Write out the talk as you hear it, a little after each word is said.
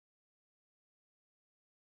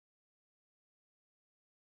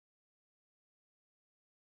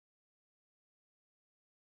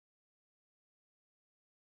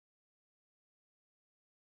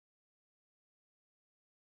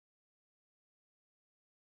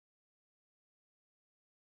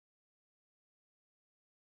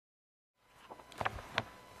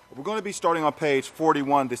We're going to be starting on page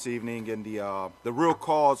 41 this evening in the real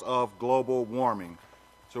cause of global warming.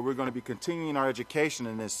 So we're going to be continuing our education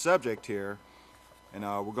in this subject here, and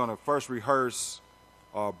we're going to first rehearse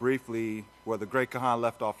briefly where the great Kahan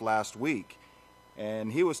left off last week.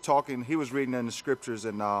 And he was reading in the scriptures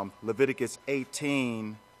in Leviticus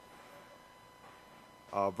 18,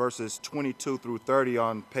 verses 22 through 30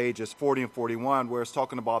 on pages 40 and 41, where it's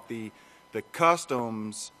talking about the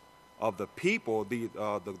customs of the people,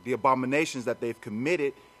 the abominations that they've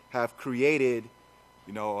committed have created,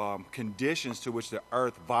 conditions to which the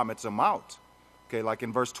earth vomits them out. Okay, like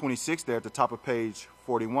in verse 26 there at the top of page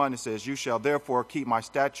 41, it says, "You shall therefore keep my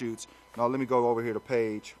statutes." Now let me go over here to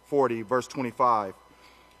page 40, verse 25.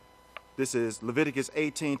 This is Leviticus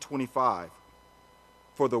 18:25.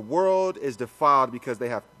 "For the world is defiled because they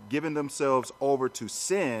have given themselves over to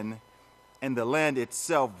sin, and the land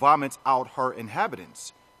itself vomits out her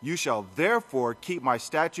inhabitants. You shall therefore keep my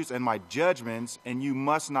statutes and my judgments, and you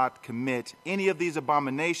must not commit any of these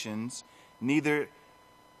abominations, neither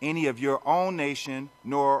any of your own nation,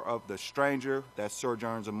 nor of the stranger that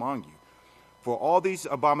sojourns among you. For all these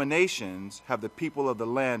abominations have the people of the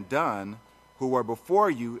land done, who were before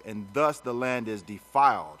you, and thus the land is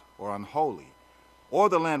defiled," or unholy. "Or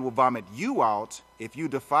the land will vomit you out if you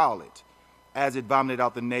defile it, as it vomited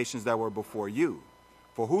out the nations that were before you.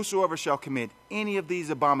 For whosoever shall commit any of these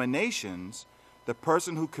abominations, the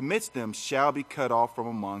person who commits them shall be cut off from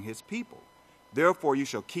among his people. Therefore you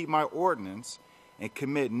shall keep my ordinance, and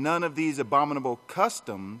commit none of these abominable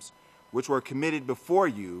customs which were committed before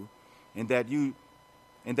you, and that you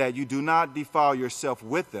do not defile yourself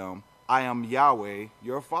with them. I am Yahweh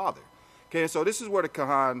your Father." Okay, so this is where the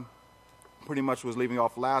Kahan pretty much was leaving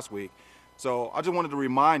off last week. So I just wanted to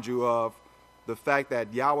remind you of the fact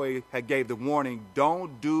that Yahweh had gave the warning,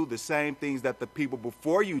 don't do the same things that the people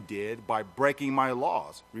before you did by breaking my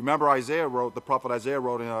laws. Remember the prophet Isaiah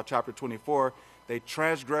wrote in chapter 24, they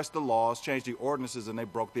transgressed the laws, changed the ordinances, and they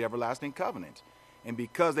broke the everlasting covenant. And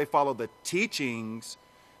because they followed the teachings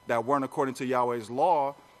that weren't according to Yahweh's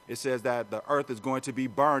law, it says that the earth is going to be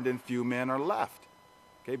burned and few men are left.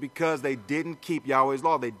 Okay, because they didn't keep Yahweh's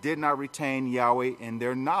law. They did not retain Yahweh in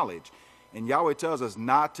their knowledge. And Yahweh tells us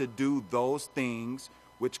not to do those things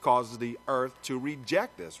which causes the earth to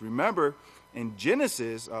reject us. Remember, in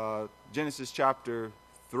Genesis chapter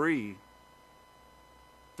 3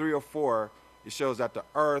 or 4, it shows that the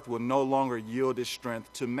earth will no longer yield its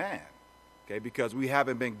strength to man. Okay, because we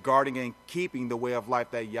haven't been guarding and keeping the way of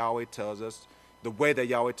life that Yahweh tells us, the way that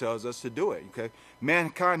Yahweh tells us to do it. Okay,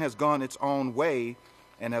 mankind has gone its own way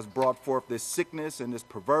and has brought forth this sickness and this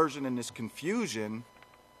perversion and this confusion,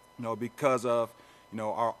 because of,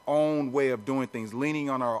 our own way of doing things,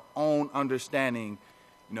 leaning on our own understanding,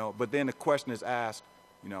 but then the question is asked,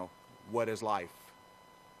 what is life?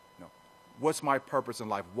 What's my purpose in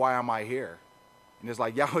life? Why am I here? And it's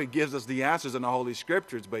like Yahweh gives us the answers in the Holy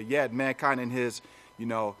Scriptures, but yet mankind in his,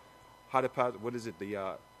 the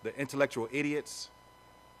intellectual idiots,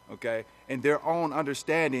 okay, in their own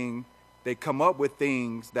understanding, they come up with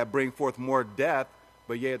things that bring forth more death,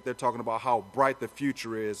 but yet they're talking about how bright the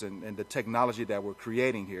future is and the technology that we're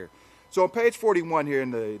creating here. So on page 41 here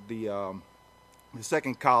in the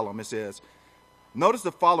second column, it says, notice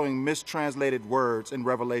the following mistranslated words in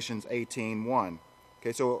Revelations 18:1.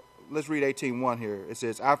 Okay, so let's read 18:1 here. It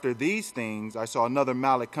says, "After these things I saw another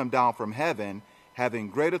mallet come down from heaven, having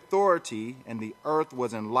great authority, and the earth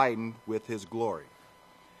was enlightened with his glory."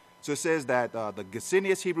 So it says that the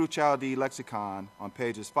Gesenius Hebrew Chaldee lexicon on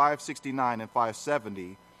pages 569 and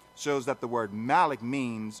 570 shows that the word Malach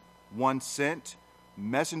means one sent,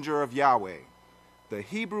 messenger of Yahweh. The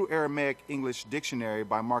Hebrew Aramaic English Dictionary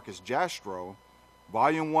by Marcus Jastrow,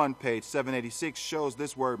 volume 1, page 786, shows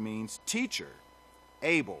this word means teacher,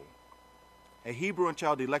 Abel. A Hebrew and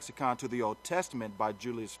Chaldee lexicon to the Old Testament by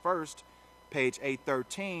Julius First, page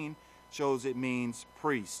 813, shows it means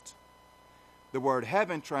priest. The word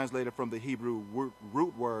heaven, translated from the Hebrew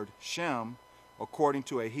root word Shem, according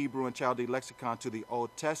to a Hebrew and Chaldee lexicon to the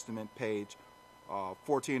Old Testament, page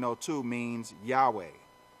 1402, means Yahweh.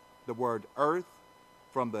 The word earth,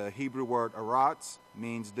 from the Hebrew word aratz,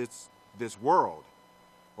 means this world.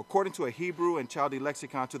 According to a Hebrew and Chaldee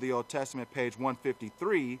lexicon to the Old Testament, page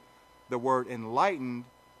 153, the word enlightened,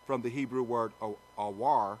 from the Hebrew word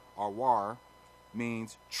awar,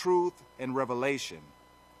 means truth and revelation.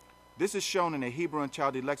 This is shown in a Hebrew and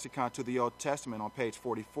Chaldee lexicon to the Old Testament on page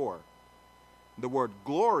 44. The word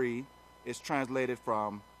glory is translated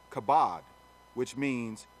from kabod, which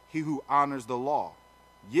means he who honors the law,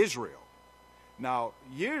 Yisrayl. Now,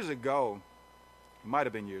 years ago, it might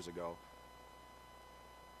have been years ago,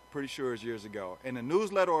 Pretty sure it's years ago. In a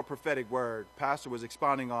newsletter or prophetic word, pastor was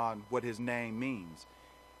expounding on what his name means.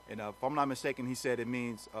 And if I'm not mistaken, he said it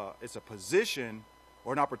means it's a position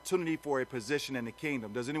or an opportunity for a position in the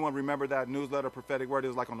kingdom. Does anyone remember that newsletter or prophetic word? It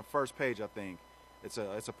was like on the first page, I think. It's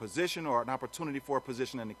a position or an opportunity for a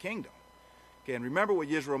position in the kingdom. Okay, and remember what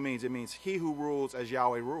Yisrael means. It means he who rules as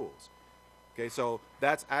Yahweh rules. Okay, so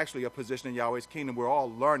that's actually a position in Yahweh's kingdom. We're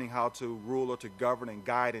all learning how to rule or to govern and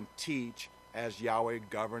guide and teach as Yahweh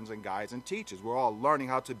governs and guides and teaches. We're all learning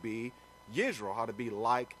how to be Yisrael, how to be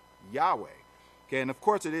like Yahweh. Okay, and of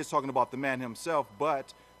course it is talking about the man himself,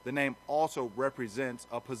 but the name also represents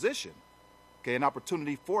a position. Okay, an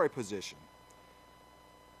opportunity for a position.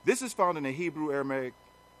 This is found in the Hebrew Aramaic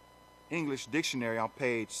English dictionary on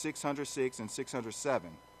page 606 and 607.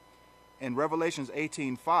 In Revelations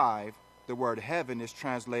 18:5, the word heaven is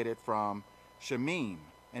translated from shemim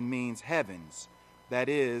and means heavens. That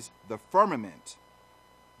is, the firmament.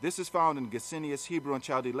 This is found in Gesenius Hebrew and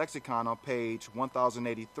Chaldee Lexicon on page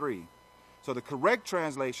 1083. So the correct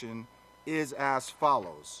translation is as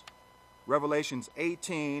follows. Revelations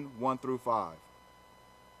 18:1 through 5.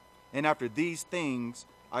 And after these things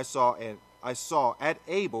I saw at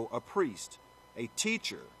Abel a priest, a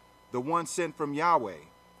teacher, the one sent from Yahweh.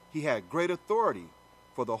 He had great authority,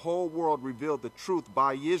 for the whole world revealed the truth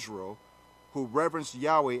by Yisrael, who reverenced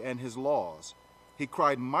Yahweh and his laws. He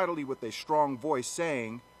cried mightily with a strong voice,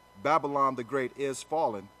 saying, Babylon the great is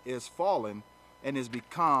fallen, and is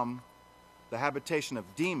become the habitation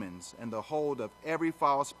of demons, and the hold of every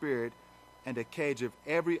foul spirit, and a cage of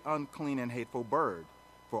every unclean and hateful bird.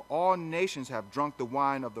 For all nations have drunk the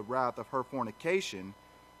wine of the wrath of her fornication,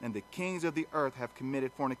 and the kings of the earth have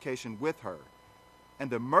committed fornication with her. And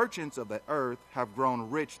the merchants of the earth have grown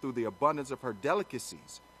rich through the abundance of her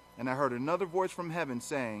delicacies. And I heard another voice from heaven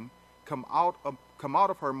saying, Come out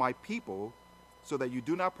of her, my people, so that you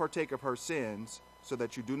do not partake of her sins, so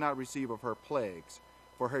that you do not receive of her plagues.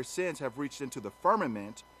 For her sins have reached into the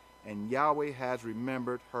firmament, and Yahweh has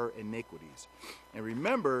remembered her iniquities. And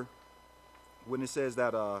remember, when it says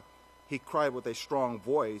that he cried with a strong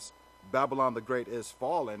voice, Babylon the great is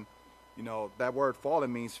fallen, that word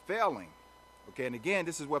fallen means failing. Okay, and again,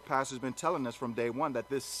 this is what Pastor's been telling us from day one, that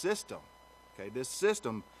this system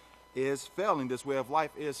is failing. This way of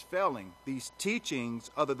life is failing. These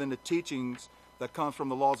teachings, other than the teachings that comes from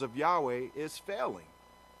the laws of Yahweh, is failing.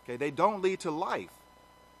 Okay, they don't lead to life.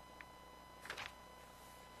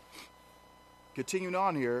 Continuing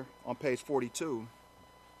on here on page 42,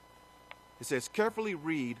 it says, carefully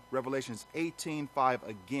read Revelations 18:5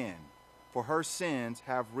 again, for her sins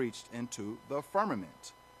have reached into the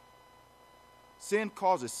firmament. Sin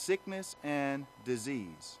causes sickness and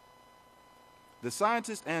disease. The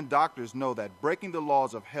scientists and doctors know that breaking the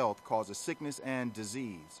laws of health causes sickness and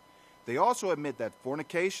disease. They also admit that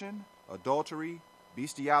fornication, adultery,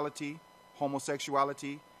 bestiality,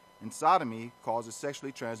 homosexuality, and sodomy causes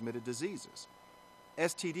sexually transmitted diseases.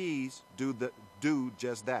 STDs do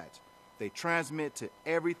just that. They transmit to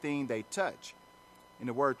everything they touch. And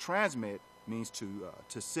the word transmit means to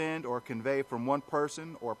send or convey from one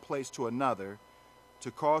person or place to another, to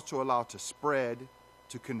cause, to allow, to spread,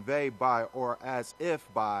 to convey by or as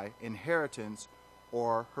if by inheritance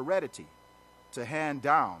or heredity, to hand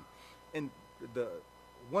down. And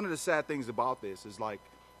one of the sad things about this is, like,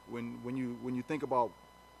 when you think about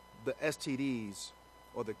the STDs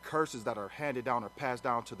or the curses that are handed down or passed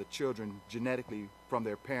down to the children genetically from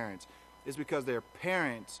their parents, is because their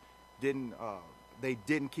parents didn't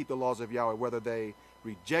keep the laws of Yahweh, whether they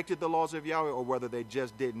rejected the laws of Yahweh or whether they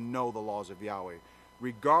just didn't know the laws of Yahweh.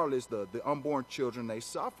 Regardless, the unborn children, they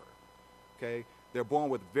suffer. Okay, they're born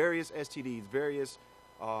with various STDs, various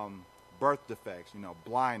birth defects,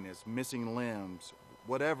 blindness, missing limbs,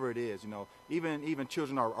 whatever it is. Even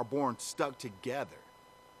children are born stuck together.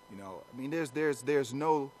 There's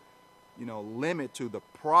no limit to the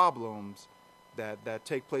problems that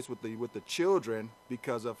take place with the children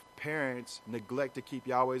because of parents neglect to keep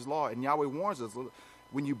Yahweh's law. And Yahweh warns us,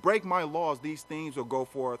 when you break my laws, these things will go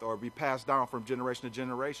forth or be passed down from generation to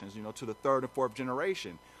generations, to the third and fourth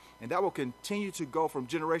generation. And that will continue to go from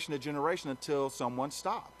generation to generation until someone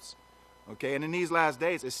stops. Okay, and in these last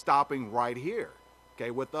days, it's stopping right here,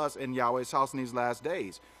 okay, with us in Yahweh's house in these last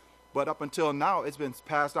days. But up until now, it's been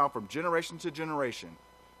passed down from generation to generation.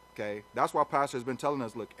 Okay, that's why Pastor has been telling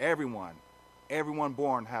us, look, everyone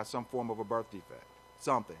born has some form of a birth defect,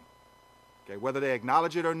 something. Okay, whether they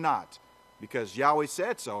acknowledge it or not, because Yahweh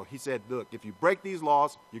said so. He said, look, if you break these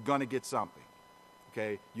laws, you're going to get something.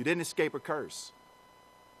 Okay, you didn't escape a curse.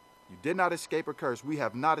 You did not escape a curse. We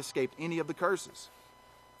have not escaped any of the curses.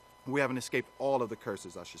 We haven't escaped all of the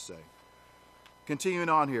curses, I should say. Continuing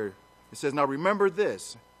on here, it says, now remember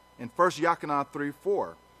this, in 1 Yahweh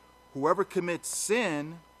 3:4, whoever commits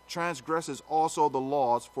sin transgresses also the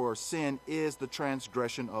laws, for sin is the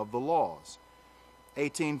transgression of the laws.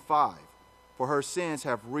 18:5, for her sins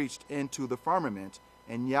have reached into the firmament,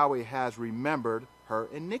 and Yahweh has remembered her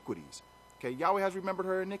iniquities. Okay, Yahweh has remembered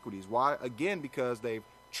her iniquities. Why? Again, because they've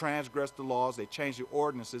transgressed the laws, they changed the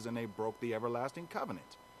ordinances, and they broke the everlasting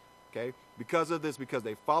covenant. Okay, because of this, because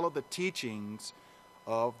they followed the teachings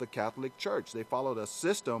of the Catholic Church. They followed a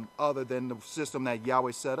system other than the system that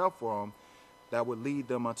Yahweh set up for them that would lead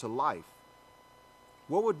them unto life.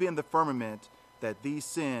 What would be in the firmament that these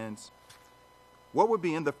sins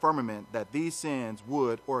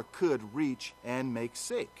would or could reach and make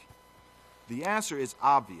sick? The answer is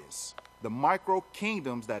obvious. The micro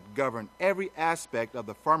kingdoms that govern every aspect of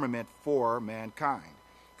the firmament for mankind.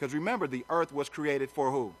 Because remember, the earth was created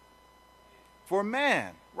for who? For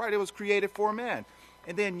man, right? It was created for man.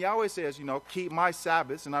 And then Yahweh says, keep my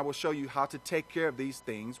Sabbaths, and I will show you how to take care of these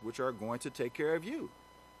things which are going to take care of you.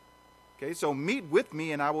 Okay, so meet with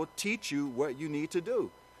me, and I will teach you what you need to do.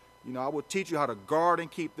 I will teach you how to guard and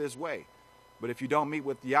keep this way. But if you don't meet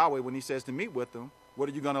with Yahweh when he says to meet with him, what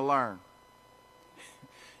are you going to learn?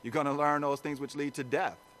 You're going to learn those things which lead to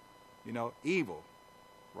death, evil,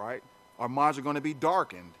 right? Our minds are going to be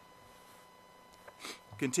darkened.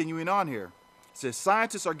 Continuing on here, it says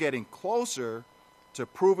scientists are getting closer to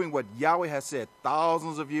proving what Yahweh has said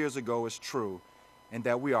thousands of years ago is true, and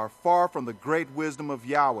that we are far from the great wisdom of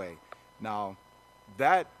Yahweh. Now,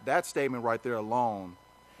 that statement right there alone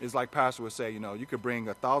is like Pastor would say, you could bring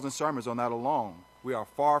 1,000 sermons on that alone. We are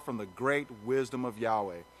far from the great wisdom of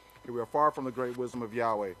Yahweh. Okay, we are far from the great wisdom of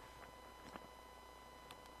Yahweh.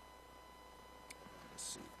 Let's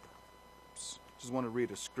see. Just want to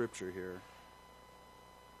read a scripture here.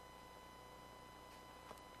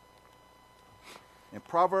 In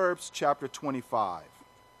Proverbs chapter 25,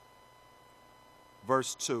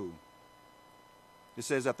 verse 2, it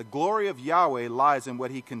says that the glory of Yahweh lies in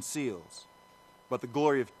what he conceals, but the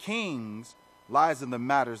glory of kings lies in the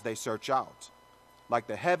matters they search out. Like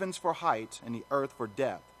the heavens for height and the earth for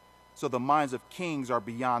depth, so the minds of kings are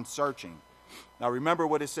beyond searching. Now remember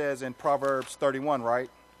what it says in Proverbs 31, right?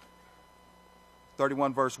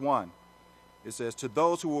 31 verse 1. It says, to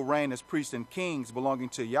those who will reign as priests and kings belonging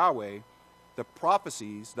to Yahweh, the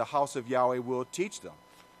prophecies the house of Yahweh will teach them.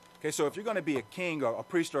 Okay, so if you're going to be a king or a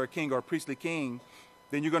priest or a king or a priestly king,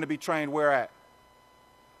 then you're going to be trained where at?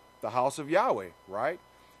 The house of Yahweh, right?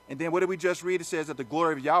 And then what did we just read? It says that the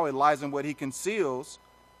glory of Yahweh lies in what he conceals,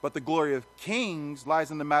 but the glory of kings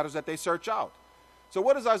lies in the matters that they search out. So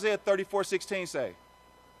what does Isaiah 34:16 say?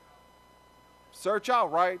 Search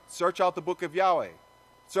out, right? Search out the book of Yahweh.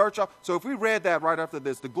 Search out. So if we read that right after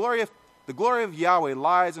this, the glory of Yahweh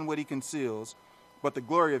lies in what he conceals, but the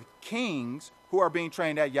glory of kings who are being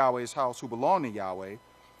trained at Yahweh's house, who belong to Yahweh,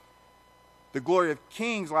 the glory of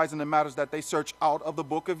kings lies in the matters that they search out of the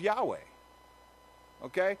book of Yahweh.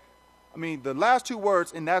 Okay? I mean, the last two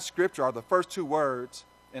words in that scripture are the first two words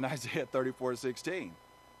in Isaiah 34:16.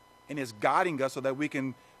 And it's guiding us so that we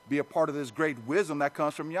can be a part of this great wisdom that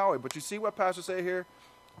comes from Yahweh. But you see what Pastor said here?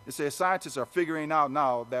 It says scientists are figuring out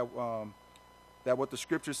now that what the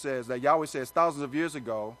scripture says, that Yahweh says thousands of years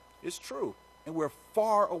ago, is true. And we're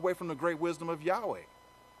far away from the great wisdom of Yahweh.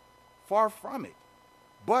 Far from it.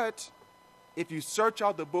 But if you search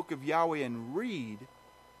out the book of Yahweh and read,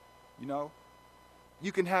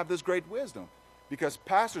 you can have this great wisdom. Because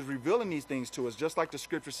Pastor's revealing these things to us, just like the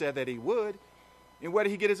scripture said that he would. And where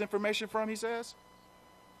did he get his information from, he says?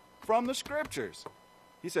 From the scriptures.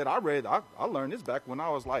 He said, I learned this back when I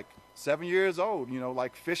was like 7 years old,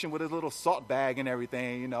 like fishing with his little salt bag and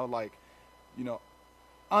everything,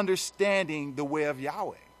 understanding the way of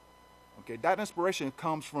Yahweh. Okay, that inspiration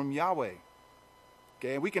comes from Yahweh.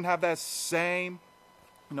 Okay, and we can have that same,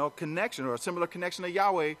 connection or a similar connection to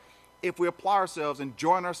Yahweh if we apply ourselves and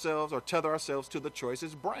join ourselves or tether ourselves to the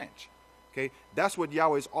choicest branch. Okay, that's what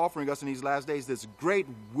Yahweh is offering us in these last days, this great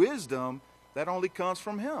wisdom that only comes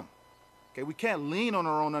from him. Okay, we can't lean on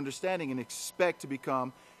our own understanding and expect to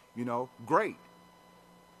become, great.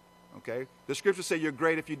 Okay, the scriptures say you're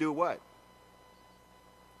great if you do what?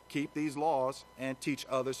 Keep these laws and teach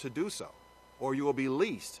others to do so, or you will be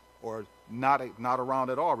least or not around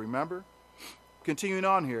at all. Remember? Continuing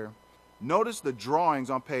on here, notice the drawings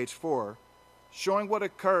on page 4 showing what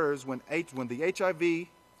occurs when the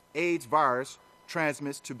HIV/AIDS virus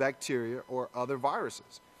transmits to bacteria or other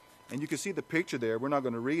viruses. And you can see the picture there. We're not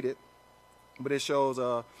going to read it, but it shows,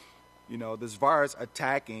 this virus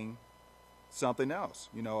attacking something else,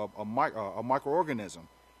 a microorganism.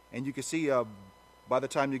 And you can see by the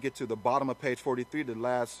time you get to the bottom of page 43, the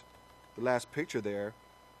last picture there,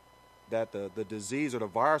 that the disease or the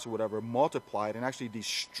virus or whatever multiplied and actually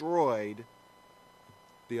destroyed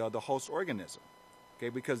the host organism. Okay,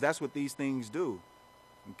 because that's what these things do.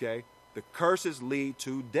 Okay, the curses lead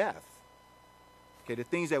to death. Okay, the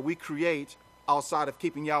things that we create outside of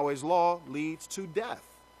keeping Yahweh's law leads to death.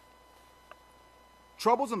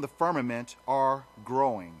 Troubles in the firmament are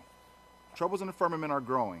growing. Troubles in the firmament are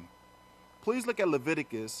growing. Please look at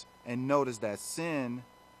Leviticus and notice that sin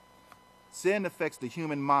affects the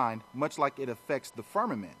human mind much like it affects the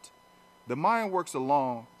firmament. The mind works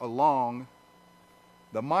along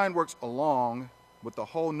with the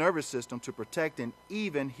whole nervous system to protect and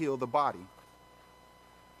even heal the body.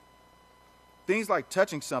 Things like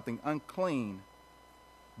touching something unclean,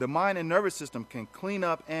 the mind and nervous system can clean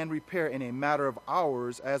up and repair in a matter of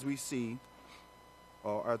hours, as we see,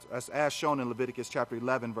 as shown in Leviticus chapter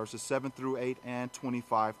 11, verses 7 through 8 and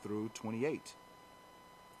 25 through 28. It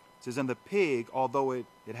says, and the pig, although it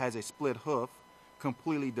has a split hoof,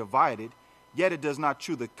 completely divided, yet it does not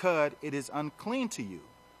chew the cud, it is unclean to you.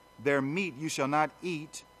 Their meat you shall not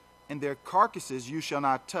eat, and their carcasses you shall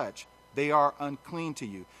not touch. They are unclean to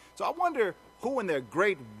you. So I wonder who in their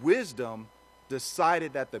great wisdom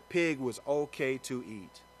decided that the pig was okay to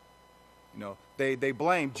eat. You know, they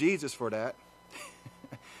blamed Jesus for that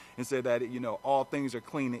and said that, you know, all things are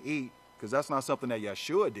clean to eat, because that's not something that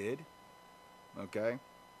Yeshua did. Okay?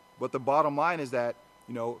 But the bottom line is that,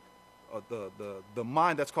 you know, the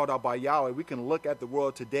mind that's called out by Yahweh, we can look at the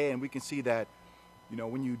world today and we can see that, you know,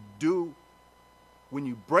 when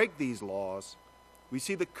you break these laws, we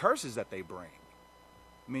see the curses that they bring.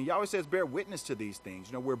 I mean, Yahweh says bear witness to these things.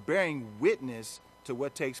 You know, we're bearing witness to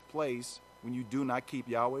what takes place when you do not keep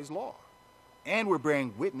Yahweh's law. And we're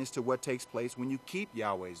bearing witness to what takes place when you keep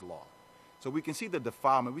Yahweh's law. So we can see the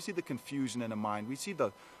defilement, we see the confusion in the mind, we see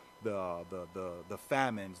the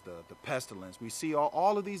famines, the pestilence. We see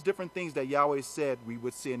all of these different things that Yahweh said we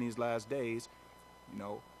would see in these last days, you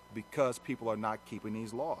know, because people are not keeping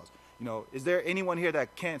these laws. You know, is there anyone here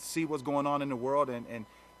that can't see what's going on in the world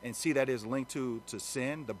and see that is linked to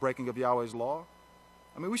sin, the breaking of Yahweh's law?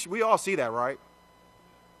 I mean, we all see that, right?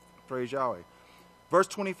 Praise Yahweh. Verse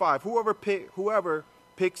 25, whoever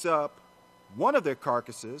picks up one of their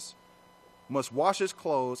carcasses must wash his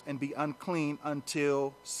clothes and be unclean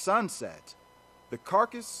until sunset. The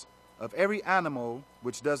carcass of every animal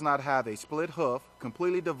which does not have a split hoof,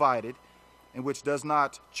 completely divided, and which does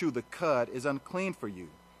not chew the cud is unclean for you.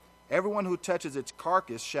 Everyone who touches its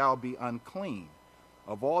carcass shall be unclean.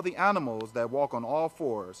 Of all the animals that walk on all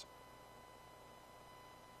fours,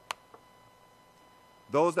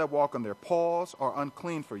 those that walk on their paws are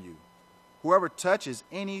unclean for you. Whoever touches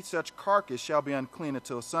any such carcass shall be unclean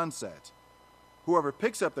until sunset. Whoever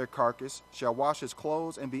picks up their carcass shall wash his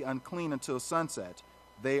clothes and be unclean until sunset.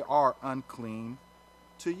 They are unclean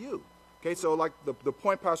to you. Okay, so like the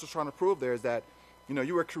point Pastor's trying to prove there is that, you know,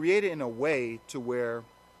 you were created in a way to where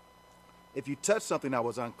if you touch something that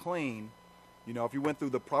was unclean, you know, if you went through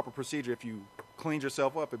the proper procedure, if you cleaned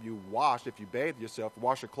yourself up, if you washed, if you bathed yourself,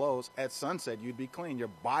 wash your clothes, at sunset you'd be clean. Your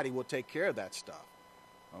body will take care of that stuff.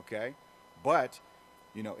 Okay? But,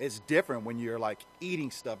 you know, it's different when you're like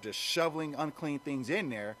eating stuff, just shoveling unclean things in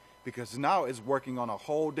there, because now it's working on a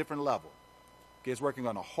whole different level. Okay, it's working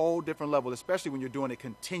on a whole different level, especially when you're doing it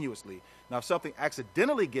continuously. Now, if something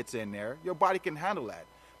accidentally gets in there, your body can handle that.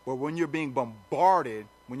 But when you're being bombarded,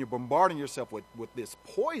 when you're bombarding yourself with this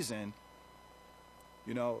poison,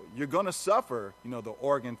 you know, you're going to suffer, you know, the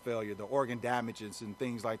organ failure, the organ damages and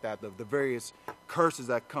things like that, the various curses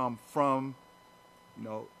that come from, you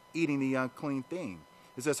know, eating the unclean thing.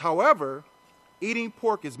 It says, however, eating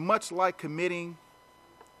pork is much like committing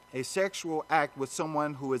a sexual act with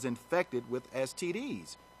someone who is infected with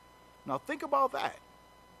STDs. Now think about that.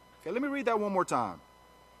 Okay, let me read that one more time.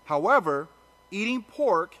 However, eating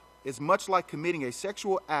pork is much like committing a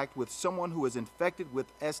sexual act with someone who is infected with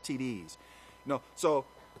STDs. You know, so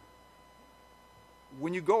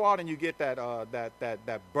when you go out and you get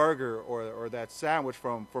that burger or that sandwich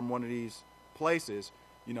from one of these places,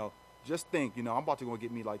 you know, just think, you know, I'm about to go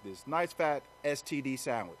get me like this nice fat STD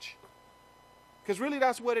sandwich. Because really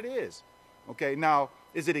that's what it is. Okay, now,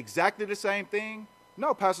 is it exactly the same thing?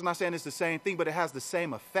 No, Pastor's not saying it's the same thing, but it has the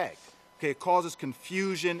same effect. Okay, it causes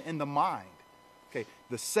confusion in the mind. Okay,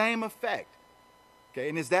 the same effect. Okay,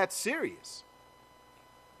 and it's that serious.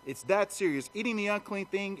 It's that serious. Eating the unclean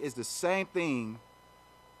thing is the same thing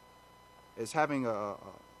as having a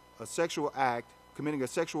sexual act, committing a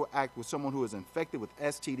sexual act with someone who is infected with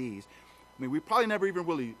STDs. I mean, we probably never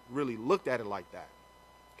even really looked at it like that.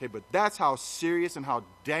 Okay, but that's how serious and how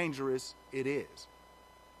dangerous it is.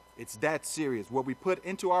 It's that serious. What we put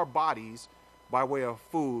into our bodies by way of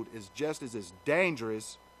food is just as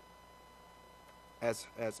dangerous as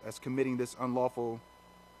committing this unlawful,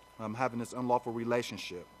 having this unlawful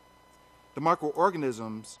relationship. The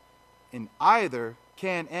microorganisms in either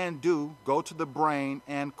can and do go to the brain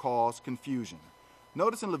and cause confusion.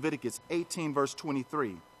 Notice in Leviticus 18, verse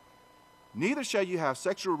 23, neither shall you have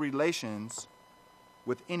sexual relations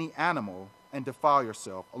with any animal and defile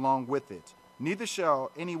yourself along with it. Neither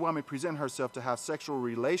shall any woman present herself to have sexual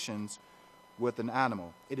relations with an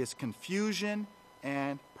animal. It is confusion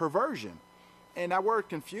and perversion. And that word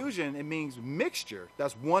confusion, it means mixture.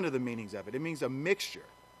 That's one of the meanings of it. It means a mixture.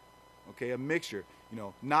 Okay, a mixture,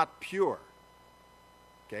 not pure.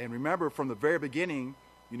 Okay, and remember from the very beginning,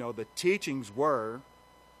 the teachings were,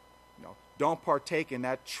 don't partake in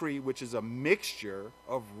that tree which is a mixture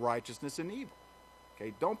of righteousness and evil.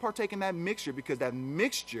 Okay, don't partake in that mixture because that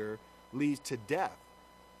mixture leads to death.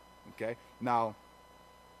 Okay, now,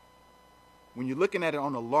 when you're looking at it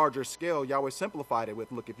on a larger scale, Yahweh simplified it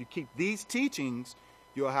with, look, if you keep these teachings,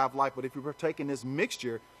 you'll have life. But if you partake in this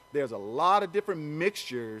mixture, there's a lot of different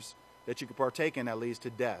mixtures that you can partake in that leads to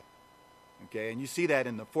death. Okay, and you see that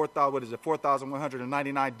in the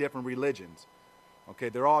 4,199 different religions. Okay,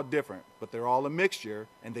 they're all different, but they're all a mixture,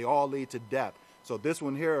 and they all lead to death. So this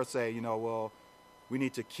one here will say, well, we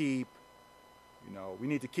need to keep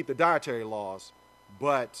the dietary laws,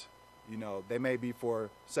 but they may be for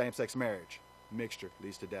same-sex marriage. Mixture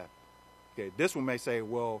leads to death. Okay, this one may say,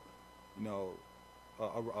 well,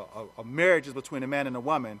 a marriage is between a man and a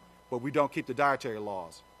woman, but we don't keep the dietary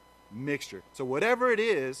laws. Mixture. So whatever it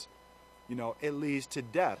is, it leads to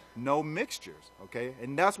death. No mixtures. Okay,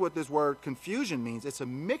 and that's what this word confusion means. It's a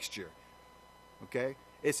mixture. Okay,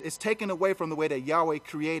 it's taken away from the way that Yahweh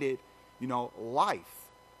created, life.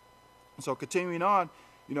 So continuing on,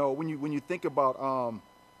 when you think about,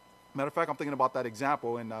 matter of fact, I'm thinking about that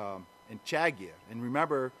example in Chagia. And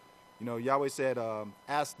remember, Yahweh said,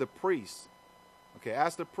 ask the priest. Okay,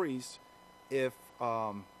 ask the priest if,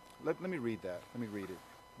 let me read that. Let me read it.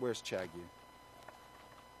 Where's Chagia?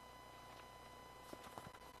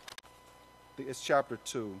 It's chapter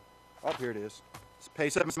 2. Oh, here it is. It's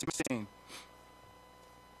page 716.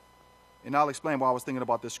 And I'll explain why I was thinking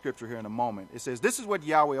about this scripture here in a moment. It says, this is what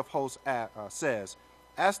Yahweh of hosts says.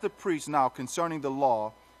 Ask the priests now concerning the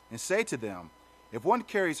law, and say to them, if one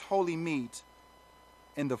carries holy meat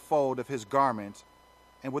in the fold of his garment,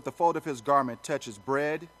 and with the fold of his garment touches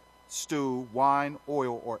bread, stew, wine,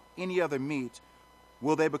 oil, or any other meat,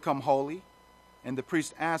 will they become holy? And the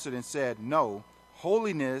priest answered and said, no,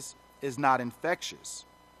 holiness is not infectious.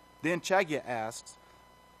 Then Chagia asks,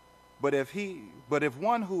 but if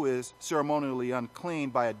one who is ceremonially unclean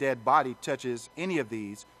by a dead body touches any of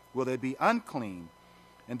these, will they be unclean?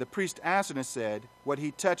 And the priest answered and said, what he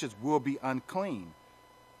touches will be unclean.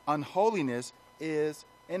 Unholiness is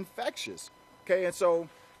infectious. Okay, and so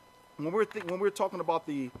when we're talking about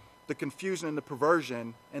the confusion and the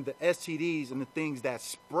perversion and the STDs and the things that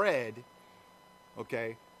spread,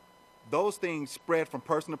 okay, those things spread from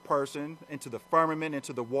person to person, into the firmament,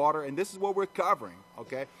 into the water, and this is what we're covering,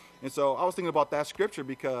 okay? And so I was thinking about that scripture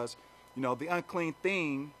because, the unclean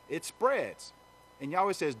thing, it spreads. And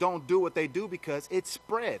Yahweh says, don't do what they do because it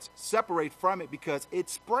spreads. Separate from it because it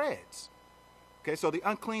spreads. Okay, so the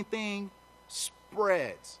unclean thing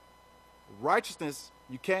spreads. Righteousness,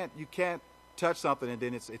 you can't touch something and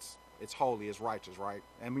then it's holy, it's righteous, right?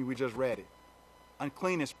 I mean, we just read it.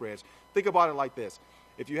 Uncleanness spreads. Think about it like this.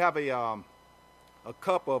 If you have a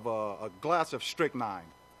cup of a glass of strychnine,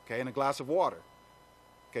 okay, and a glass of water,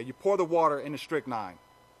 okay, you pour the water in the strychnine.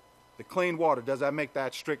 The clean water, does that make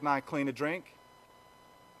that strychnine clean to drink?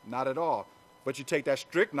 Not at all. But you take that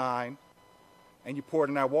strychnine and you pour it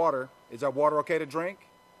in that water. Is that water okay to drink?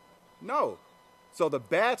 No. So the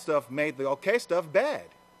bad stuff made the okay stuff bad.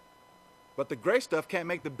 But the great stuff can't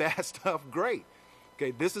make the bad stuff great.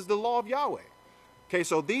 Okay, this is the law of Yahweh. Okay,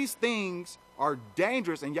 so these things are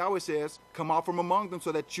dangerous, and Yahweh says, come out from among them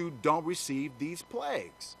so that you don't receive these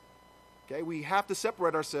plagues. Okay, we have to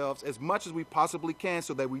separate ourselves as much as we possibly can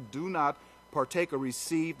so that we do not partake or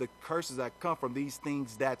receive the curses that come from these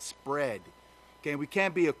things that spread. Okay, and we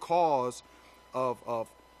can't be a cause of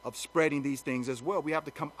spreading these things as well. We have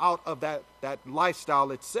to come out of that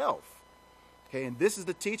lifestyle itself. Okay, and this is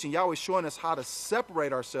the teaching. Yahweh is showing us how to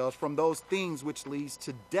separate ourselves from those things which leads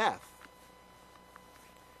to death.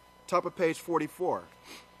 Top of page 44.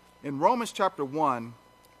 In Romans chapter 1,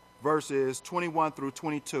 verses 21 through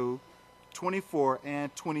 22, 24,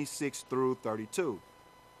 and 26 through 32.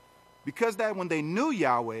 Because that when they knew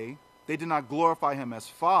Yahweh, they did not glorify him as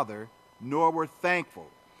Father, nor were thankful.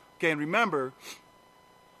 Okay, and remember,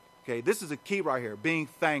 Okay, this is a key right here, being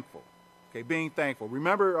thankful. Okay, being thankful.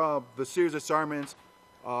 Remember the series of sermons,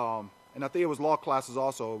 and I think it was law classes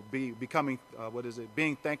also, being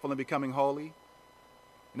thankful and becoming holy.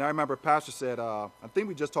 And I remember Pastor said, I think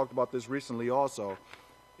we just talked about this recently also,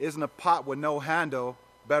 isn't a pot with no handle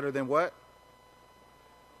better than what?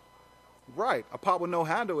 Right, a pot with no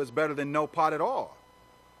handle is better than no pot at all.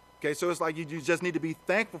 Okay, so it's like you just need to be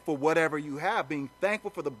thankful for whatever you have, being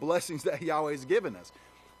thankful for the blessings that Yahweh has given us.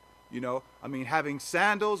 You know, I mean, having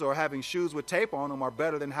sandals or having shoes with tape on them are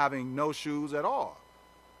better than having no shoes at all.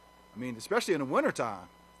 I mean, especially in the wintertime.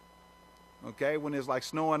 Okay, when it's like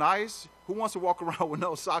snow and ice, who wants to walk around with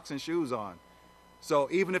no socks and shoes on? So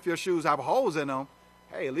even if your shoes have holes in them,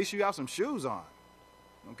 hey, at least you have some shoes on.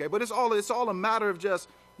 Okay, but it's all a matter of just,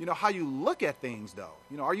 you know, how you look at things, though.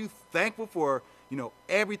 You know, are you thankful for, you know,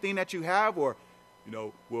 everything that you have? Or, you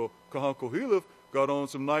know, well, Kahan Kohilif got on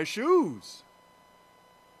some nice shoes.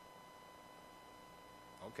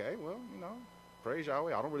 Okay, well, you know, praise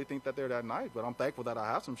Yahweh. I don't really think that they're that nice, but I'm thankful that I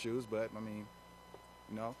have some shoes. But, I mean,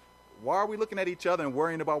 you know, why are we looking at each other and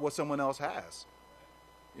worrying about what someone else has?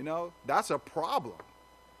 You know, that's a problem.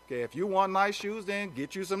 Okay, if you want nice shoes, then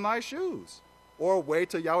get you some nice shoes. Or wait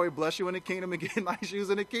till Yahweh bless you in the kingdom and get nice shoes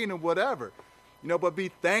in the kingdom, whatever. You know, but be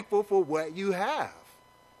thankful for what you have.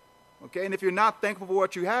 Okay, and if you're not thankful for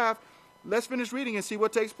what you have, let's finish reading and see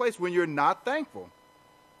what takes place when you're not thankful.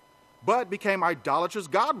 But became idolatrous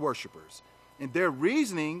God worshippers, and their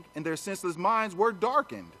reasoning and their senseless minds were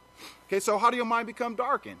darkened. Okay, so how do your mind become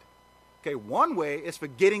darkened? Okay, one way is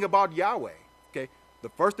forgetting about Yahweh. Okay, the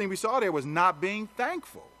first thing we saw there was not being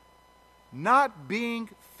thankful. Not being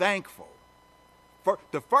thankful.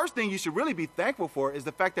 The first thing you should really be thankful for is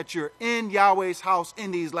the fact that you're in Yahweh's house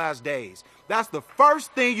in these last days. That's the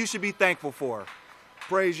first thing you should be thankful for.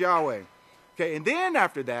 Praise Yahweh. Okay, and then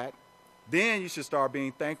after that, then you should start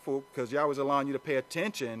being thankful because Yahweh's allowing you to pay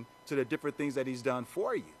attention to the different things that he's done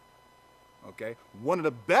for you. Okay, one of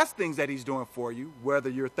the best things that he's doing for you,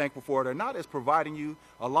 whether you're thankful for it or not, is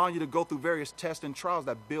allowing you to go through various tests and trials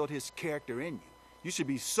that build his character in you. You should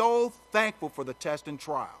be so thankful for the tests and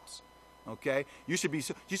trials. Okay, you should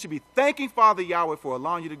be thanking Father Yahweh for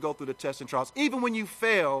allowing you to go through the tests and trials. Even when you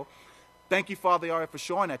fail, thank you, Father Yahweh, for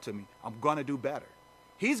showing that to me. I'm going to do better.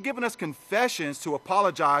 He's given us confessions to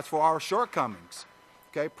apologize for our shortcomings.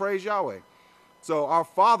 Okay, praise Yahweh. So our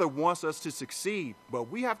Father wants us to succeed, but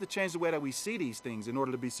we have to change the way that we see these things in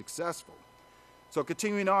order to be successful. So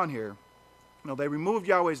continuing on here, you know, they removed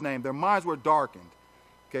Yahweh's name. Their minds were darkened.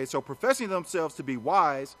 Okay, so professing themselves to be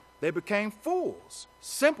wise, they became fools,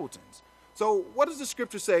 simpletons. So what does the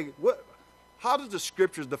scripture say? How does the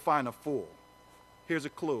scriptures define a fool? Here's a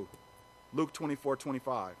clue. Luke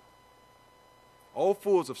 24:25. O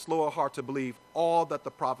fools of slow of heart to believe all that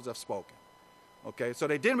the prophets have spoken. Okay, so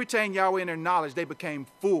they didn't retain Yahweh in their knowledge. They became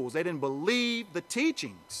fools. They didn't believe the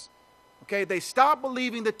teachings. Okay, they stopped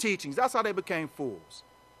believing the teachings. That's how they became fools.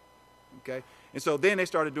 Okay, and so then they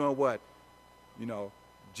started doing what? You know,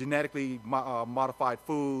 genetically modified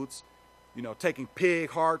foods. You know, taking pig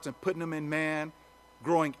hearts and putting them in man,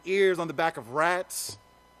 growing ears on the back of rats.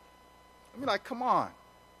 I mean, like, come on.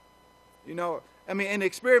 You know, I mean, and the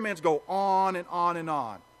experiments go on and on and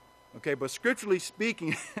on. Okay, but scripturally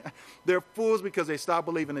speaking, they're fools because they stopped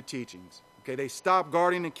believing the teachings. Okay, they stopped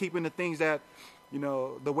guarding and keeping the things that, you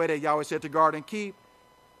know, the way that Yahweh said to guard and keep.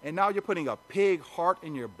 And now you're putting a pig heart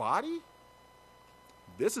in your body?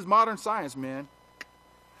 This is modern science, man.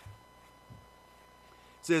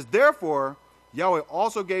 It says, therefore, Yahweh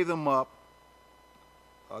also gave them up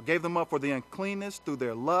for the uncleanness through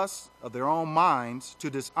their lusts of their own minds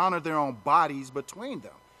to dishonor their own bodies between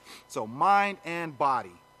them. So mind and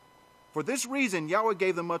body. For this reason, Yahweh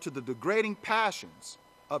gave them up to degrading passions.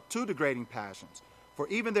 For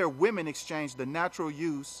even their women exchanged the natural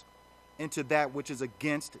use into that which is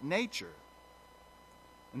against nature.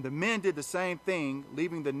 And the men did the same thing,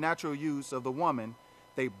 leaving the natural use of the woman.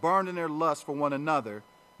 They burned in their lust for one another,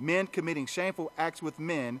 men committing shameful acts with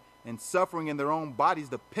men and suffering in their own bodies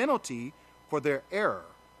the penalty for their error.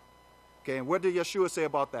 Okay, and what did Yeshua say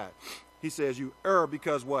about that? He says, you err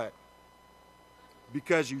because what?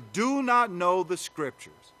 Because you do not know the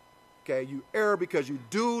scriptures. Okay, you err because you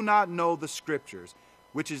do not know the scriptures,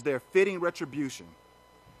 which is their fitting retribution.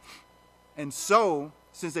 And so,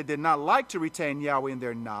 since they did not like to retain Yahweh in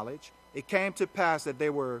their knowledge, it came to pass that they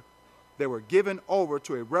were given over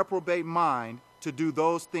to a reprobate mind to do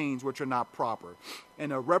those things which are not proper.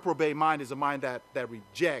 And a reprobate mind is a mind that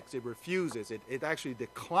rejects, it refuses, it actually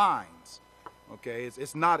declines. Okay,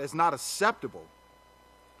 it's not acceptable.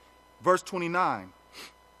 Verse 29.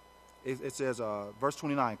 it says, verse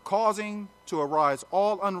 29, causing to arise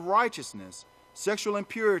all unrighteousness, sexual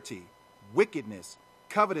impurity, wickedness,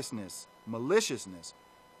 covetousness, maliciousness,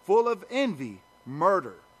 full of envy,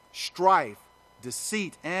 murder, strife,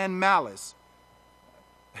 deceit, and malice.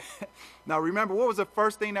 Now remember, what was the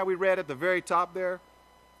first thing that we read at the very top there?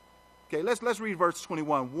 Okay, let's read verse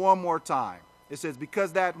 21 one more time. It says,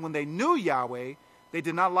 because that when they knew Yahweh, they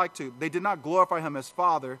did not glorify him as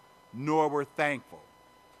Father, nor were thankful.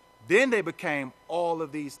 Then they became all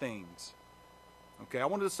of these things. Okay, I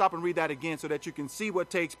wanted to stop and read that again so that you can see what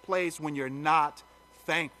takes place when you're not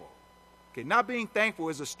thankful. Okay, not being thankful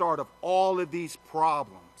is the start of all of these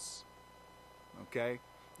problems. Okay,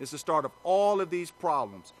 it's the start of all of these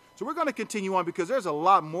problems. So we're going to continue on because there's a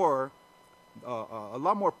lot more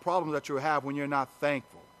problems that you'll have when you're not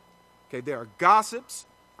thankful. Okay, there are gossips,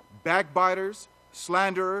 backbiters,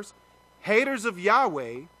 slanderers, haters of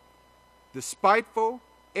Yahweh, despiteful,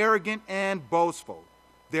 arrogant, and boastful.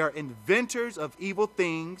 They are inventors of evil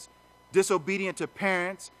things, disobedient to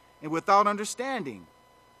parents, and without understanding.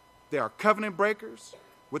 They are covenant breakers,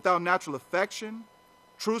 without natural affection,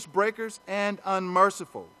 truce breakers, and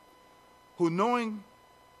unmerciful, who knowing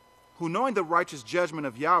the righteous judgment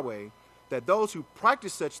of Yahweh, that those who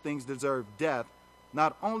practice such things deserve death,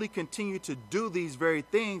 not only continue to do these very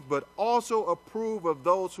things, but also approve of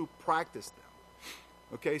those who practice them.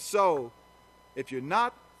 Okay, so if you're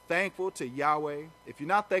not thankful to Yahweh, if you're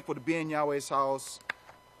not thankful to be in Yahweh's house,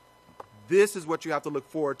 this is what you have to look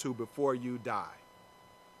forward to before you die.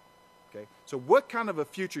 Okay, so what kind of a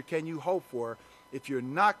future can you hope for if you're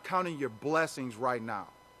not counting your blessings right now?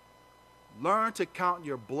 Learn to count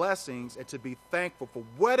your blessings and to be thankful for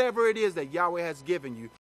whatever it is that Yahweh has given you.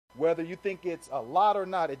 Whether you think it's a lot or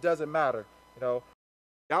not, it doesn't matter. You know,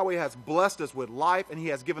 Yahweh has blessed us with life, and he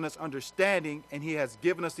has given us understanding, and he has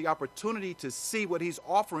given us the opportunity to see what he's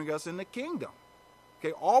offering us in the kingdom.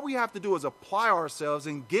 Okay, all we have to do is apply ourselves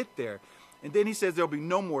and get there. And then he says there'll be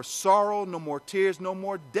no more sorrow, no more tears, no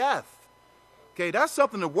more death. Okay, that's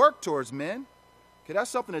something to work towards, men. Okay, that's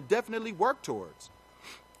something to definitely work towards.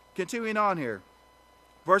 Continuing on here,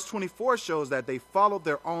 verse 24 shows that they followed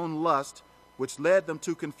their own lust, which led them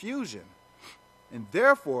to confusion, and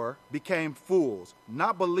therefore became fools,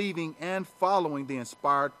 not believing and following the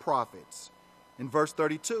inspired prophets. In verse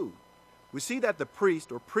 32, we see that the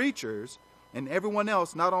priest or preachers and everyone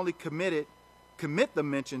else not only commit the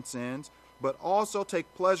mentioned sins, but also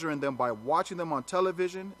take pleasure in them by watching them on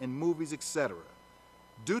television and movies, etc.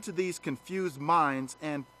 Due to these confused minds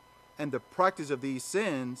and the practice of these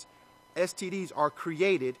sins, STDs are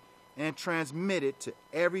created and transmitted to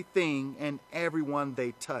everything and everyone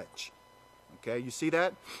they touch. Okay, you see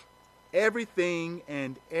that? Everything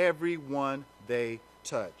and everyone they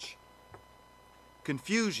touch.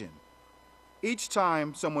 Confusion. Each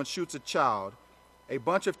time someone shoots a child, a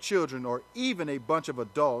bunch of children, or even a bunch of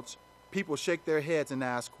adults, people shake their heads and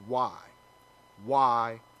ask, why?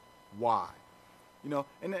 Why? Why? You know,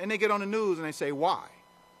 and they get on the news and they say, why?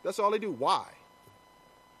 That's all they do. Why?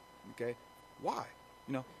 Okay? Why?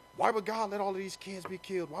 You know, why would God let all of these kids be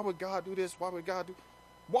killed? Why would God do this? Why would God do...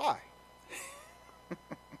 Why?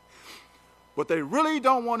 But they really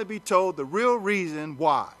don't want to be told the real reason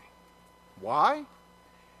why. Why?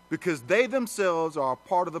 Because they themselves are a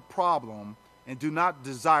part of the problem and do not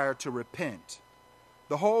desire to repent.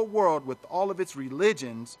 The whole world, with all of its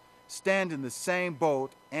religions, stand in the same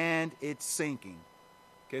boat, and it's sinking.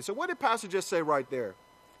 Okay, so what did Pastor just say right there?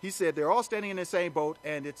 He said they're all standing in the same boat,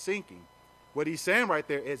 and it's sinking. What he's saying right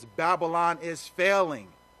there is Babylon is failing.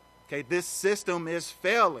 Okay, this system is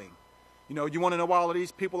failing. You know, you want to know why all of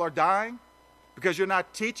these people are dying? Because you're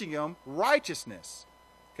not teaching them righteousness.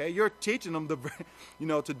 Okay, you're teaching them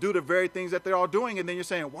to do the very things that they're all doing, and then you're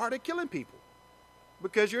saying, why are they killing people?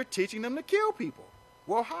 Because you're teaching them to kill people.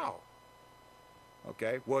 Well, how?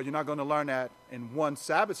 Okay, well, you're not going to learn that in one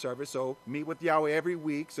Sabbath service, so meet with Yahweh every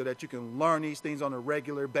week so that you can learn these things on a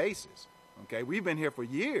regular basis. Okay, we've been here for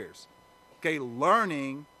years, okay,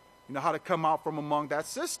 learning, how to come out from among that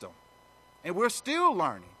system. And we're still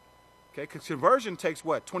learning, okay, because conversion takes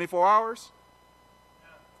what, 24 hours?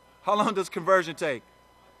 How long does conversion take?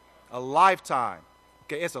 A lifetime.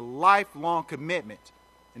 Okay, it's a lifelong commitment.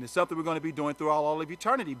 And it's something we're going to be doing throughout all of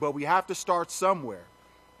eternity. But we have to start somewhere.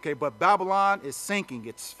 Okay, but Babylon is sinking.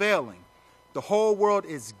 It's failing. The whole world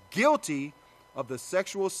is guilty of the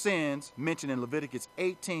sexual sins mentioned in Leviticus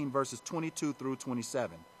 18, verses 22 through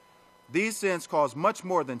 27. These sins cause much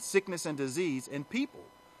more than sickness and disease in people.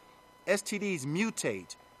 STDs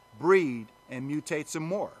mutate, breed, and mutate some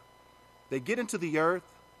more. They get into the earth,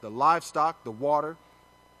 the livestock, the water,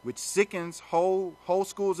 which sickens whole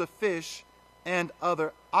schools of fish, and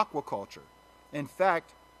other aquaculture. In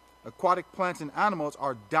fact, aquatic plants and animals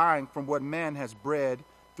are dying from what man has bred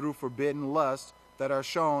through forbidden lusts that are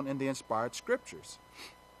shown in the inspired scriptures.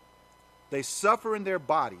 They suffer in their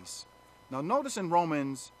bodies. Now notice in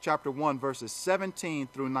Romans chapter 1, verses 17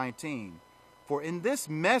 through 19, for in this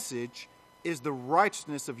message is the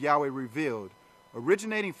righteousness of Yahweh revealed,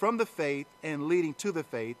 originating from the faith and leading to the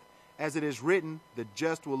faith, as it is written, the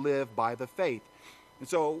just will live by the faith. And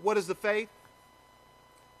so what is the faith?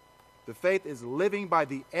 The faith is living by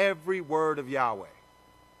the every word of Yahweh,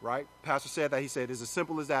 right? Pastor said that. He said it's as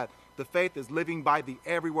simple as that. The faith is living by the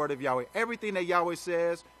every word of Yahweh. Everything that Yahweh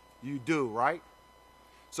says, you do, right?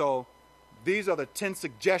 So these are the 10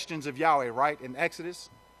 suggestions of Yahweh, right, in Exodus?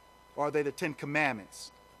 Or are they the 10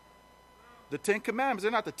 commandments? The 10 commandments,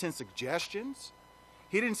 they're not the 10 suggestions.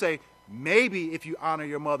 He didn't say, maybe if you honor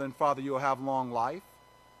your mother and father, you'll have long life.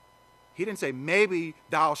 He didn't say, maybe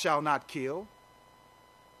thou shalt not kill.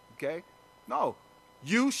 Okay? No.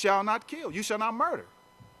 You shall not kill. You shall not murder.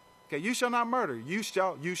 Okay? You shall not murder. You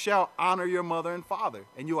shall honor your mother and father,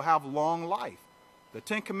 and you'll have long life. The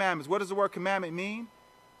 10 commandments, what does the word commandment mean?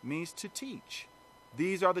 It means to teach.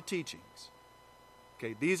 These are the teachings.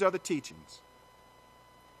 Okay? These are the teachings.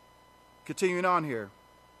 Continuing on here.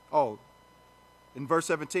 Oh, in verse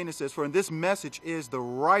 17 it says, for in this message is the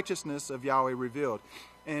righteousness of Yahweh revealed.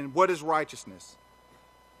 And what is righteousness?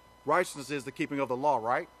 Righteousness is the keeping of the law,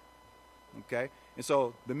 right? Okay? And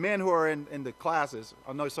so the men who are in the classes,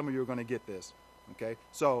 I know some of you are going to get this. Okay?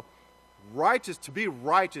 So to be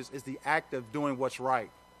righteous is the act of doing what's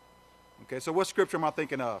right. Okay? So what scripture am I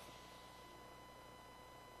thinking of?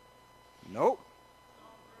 Nope.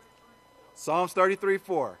 Psalms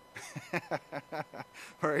 33:4.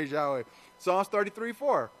 Praise Yahweh. Psalms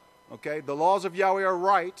 33:4. Okay? The laws of Yahweh are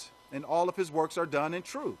right, and all of his works are done in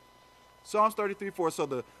truth. Psalms 33:4.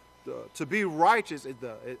 So to be righteous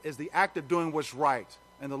is the act of doing what's right.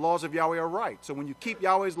 And the laws of Yahweh are right. So when you keep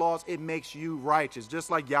Yahweh's laws, it makes you righteous, just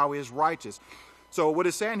like Yahweh is righteous. So what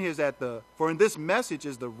it's saying here is that for in this message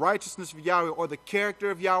is the righteousness of Yahweh, or the character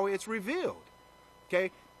of Yahweh, it's revealed.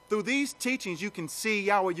 Okay? Through these teachings, you can see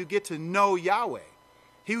Yahweh. You get to know Yahweh.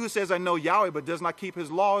 He who says, I know Yahweh, but does not keep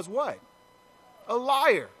his law is what? A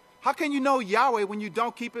liar. How can you know Yahweh when you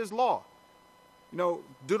don't keep his law? You know,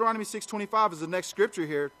 Deuteronomy 6:25 is the next scripture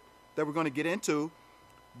here that we're going to get into.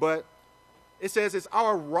 But it says it's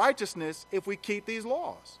our righteousness if we keep these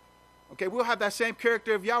laws. Okay, we'll have that same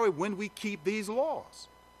character of Yahweh when we keep these laws.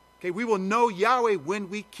 Okay, we will know Yahweh when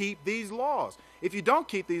we keep these laws. If you don't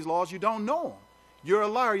keep these laws, you don't know him. You're a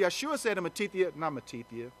liar. Yeshua said in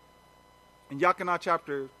in Yakanah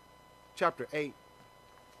chapter 8.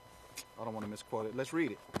 I don't want to misquote it. Let's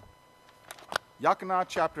read it. Yakanah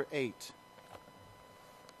chapter 8.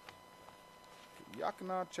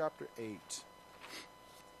 Yakanah chapter 8.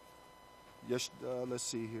 Yes, let's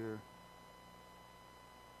see here.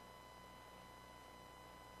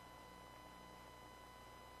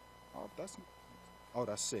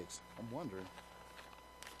 That's 6. I'm wondering.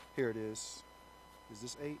 Here it is. Is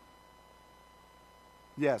this 8?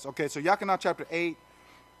 Yes. Okay. So Yakanah chapter 8.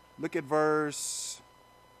 Look at verse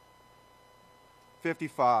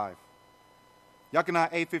 55.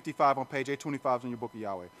 Yakanah 8:55 on page 825 in your book of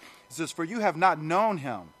Yahweh. It says, for you have not known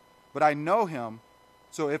him, but I know him.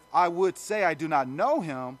 So if I would say I do not know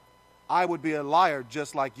him, I would be a liar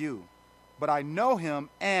just like you. But I know him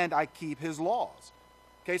and I keep his laws.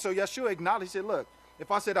 Okay, so Yeshua acknowledged, he said, look,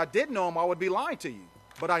 if I said I didn't know him, I would be lying to you.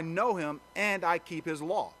 But I know him and I keep his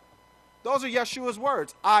law. Those are Yeshua's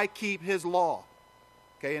words. I keep his law.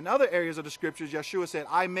 Okay, in other areas of the scriptures, Yeshua said,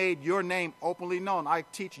 I made your name openly known. I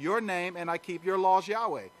teach your name and I keep your laws,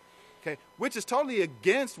 Yahweh. Okay, which is totally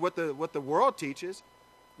against what the world teaches.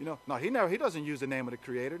 You know, no, he doesn't use the name of the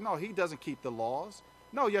Creator. No, he doesn't keep the laws.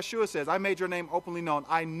 No, Yeshua says, I made your name openly known.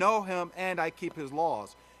 I know him and I keep his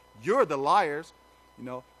laws. You're the liars, you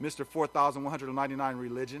know, Mr. 4,199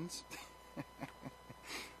 religions.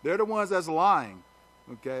 They're the ones that's lying,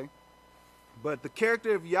 okay? But the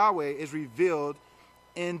character of Yahweh is revealed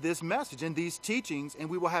in this message, in these teachings, and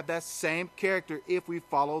we will have that same character if we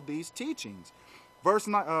follow these teachings. Verse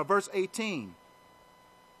 18.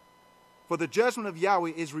 For the judgment of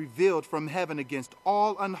Yahweh is revealed from heaven against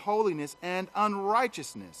all unholiness and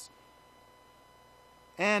unrighteousness.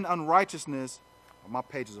 And unrighteousness, my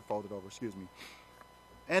pages are folded over, excuse me.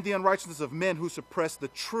 And the unrighteousness of men who suppress the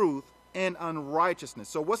truth in unrighteousness.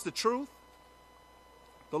 So what's the truth?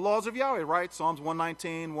 The laws of Yahweh, right? Psalms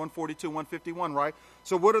 119, 142, 151, right?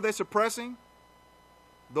 So what are they suppressing?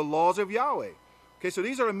 The laws of Yahweh. Okay, so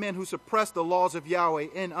these are the men who suppress the laws of Yahweh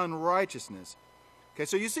in unrighteousness. Okay,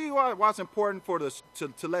 so you see why it's important for this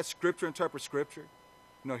to let Scripture interpret Scripture.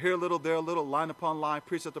 Here a little, there a little, line upon line,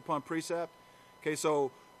 precept upon precept. Okay,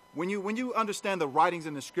 so when you understand the writings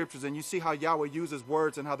in the Scriptures and you see how Yahweh uses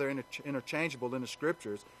words and how they're interchangeable in the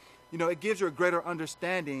Scriptures, it gives you a greater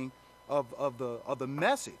understanding of the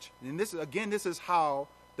message. And this is how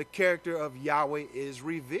the character of Yahweh is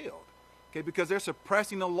revealed. Okay, because they're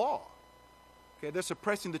suppressing the law. Okay, they're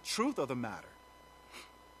suppressing the truth of the matter.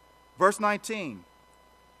 Verse 19.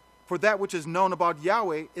 For that which is known about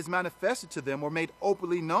Yahweh is manifested to them or made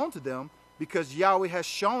openly known to them because Yahweh has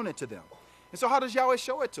shown it to them. And so how does Yahweh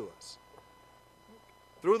show it to us?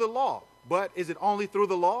 Through the law. But is it only through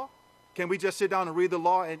the law? Can we just sit down and read the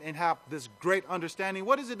law and have this great understanding?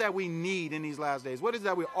 What is it that we need in these last days? What is it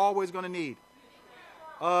that we're always going to need?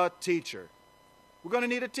 A teacher. We're going to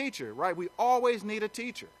need a teacher, right? We always need a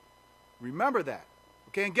teacher. Remember that.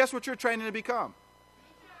 Okay, and guess what you're training to become?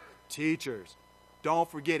 Teachers.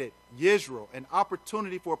 Don't forget it. Yisrayl, an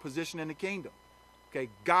opportunity for a position in the kingdom. Okay,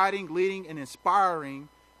 guiding, leading, and inspiring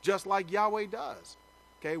just like Yahweh does.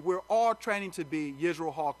 Okay, we're all training to be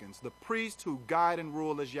Yisrayl Hawkins, the priest who guide and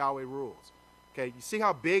rule as Yahweh rules. Okay, you see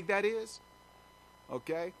how big that is?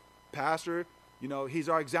 Okay, pastor, he's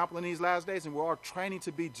our example in these last days, and we're all training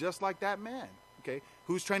to be just like that man. Okay,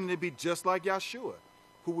 who's training to be just like Yeshua,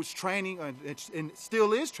 who was training and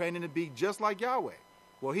still is training to be just like Yahweh.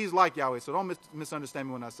 Well, he's like Yahweh, so don't misunderstand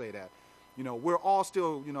me when I say that. We're all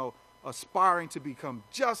still, aspiring to become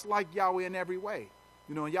just like Yahweh in every way.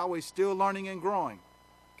 And Yahweh's still learning and growing.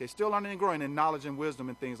 Okay, still learning and growing in knowledge and wisdom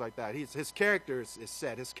and things like that. His character is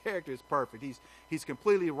set. His character is perfect. He's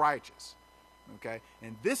completely righteous. Okay,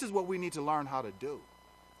 and this is what we need to learn how to do.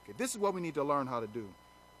 Okay, this is what we need to learn how to do.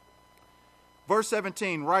 Verse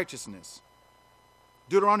 17, righteousness.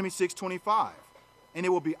 Deuteronomy 6:25. And it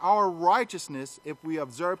will be our righteousness if we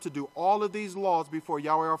observe to do all of these laws before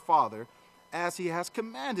Yahweh our Father, as he has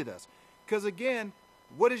commanded us. Because again,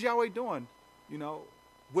 what is Yahweh doing,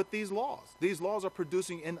 with these laws? These laws are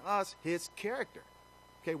producing in us his character.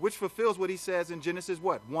 Okay, which fulfills what he says in Genesis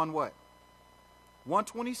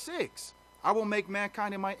 1:26. I will make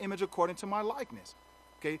mankind in my image according to my likeness.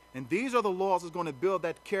 Okay, and these are the laws that's going to build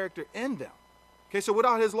that character in them. Okay, so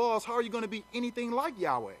without his laws, how are you going to be anything like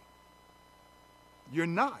Yahweh? You're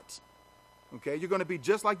not. Okay, you're going to be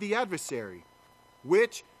just like the adversary,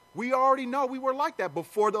 which we already know we were like that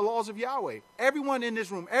before the laws of Yahweh. Everyone in this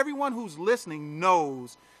room, everyone who's listening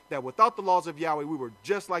knows that without the laws of Yahweh, we were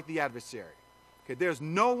just like the adversary. Okay, there's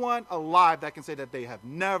no one alive that can say that they have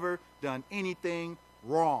never done anything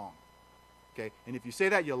wrong. Okay, and if you say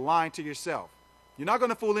that, you're lying to yourself. You're not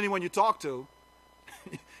going to fool anyone you talk to.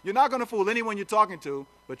 You're not going to fool anyone you're talking to,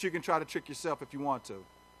 but you can try to trick yourself if you want to.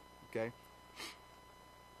 Okay.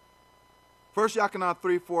 1 Yachanah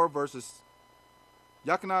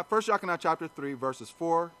chapter 3, verses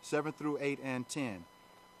 4, 7 through 8, and 10.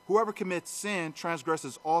 Whoever commits sin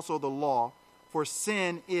transgresses also the law, for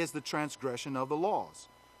sin is the transgression of the laws.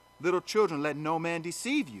 Little children, let no man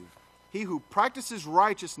deceive you. He who practices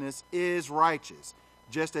righteousness is righteous,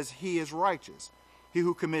 just as he is righteous. He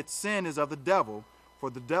who commits sin is of the devil, for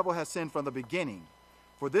the devil has sinned from the beginning.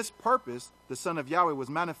 For this purpose the Son of Yahweh was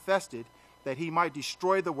manifested, that he might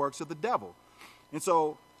destroy the works of the devil. And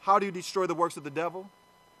so, how do you destroy the works of the devil?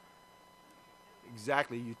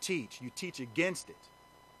 Exactly, you teach. You teach against it.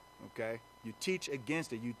 Okay? You teach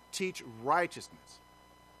against it. You teach righteousness.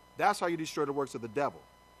 That's how you destroy the works of the devil.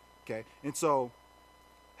 Okay? And so,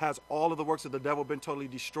 has all of the works of the devil been totally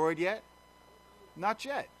destroyed yet? Not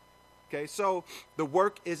yet. Okay? So, the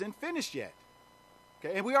work isn't finished yet.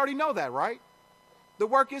 Okay? And we already know that, right? The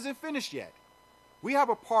work isn't finished yet. We have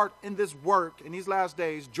a part in this work in these last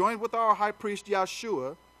days, joined with our high priest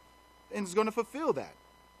Yeshua, and is going to fulfill that,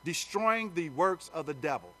 destroying the works of the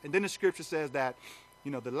devil. And then the scripture says that,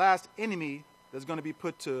 the last enemy that's going to be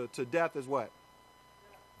put to death is what?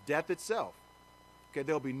 Death itself. Okay,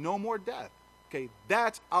 there'll be no more death. Okay,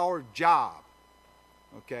 that's our job.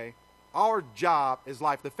 Okay, our job is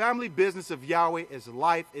life. The family business of Yahweh is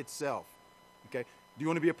life itself. Okay, do you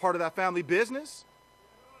want to be a part of that family business?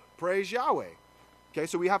 Praise Yahweh. Okay,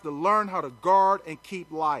 so we have to learn how to guard and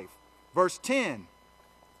keep life. Verse 10,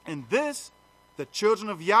 in this, the children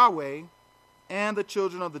of Yahweh and the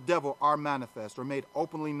children of the devil are manifest, or made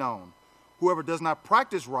openly known. Whoever does not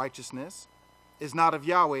practice righteousness is not of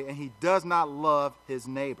Yahweh, and he does not love his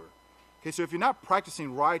neighbor. Okay, so if you're not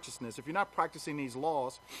practicing righteousness, if you're not practicing these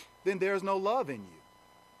laws, then there's no love in you.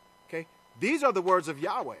 Okay, these are the words of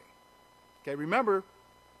Yahweh. Okay, remember,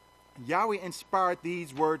 Yahweh inspired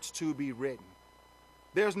these words to be written.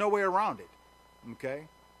 There's no way around it. Okay?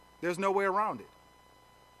 There's no way around it.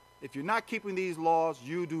 If you're not keeping these laws,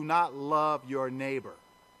 you do not love your neighbor.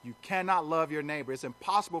 You cannot love your neighbor. It's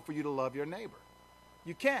impossible for you to love your neighbor.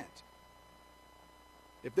 You can't.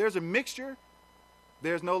 If there's a mixture,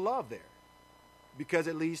 there's no love there because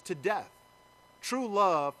it leads to death. True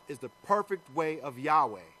love is the perfect way of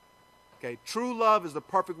Yahweh. Okay, true love is the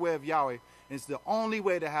perfect way of Yahweh, and it's the only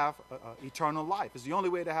way to have eternal life. It's the only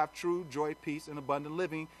way to have true joy, peace, and abundant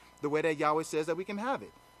living, the way that Yahweh says that we can have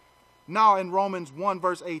it. Now in Romans 1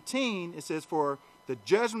 verse 18, it says, "For the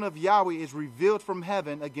judgment of Yahweh is revealed from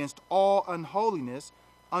heaven against all unholiness,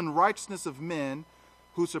 unrighteousness of men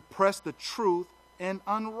who suppress the truth and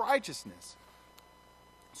unrighteousness."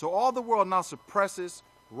 So all the world now suppresses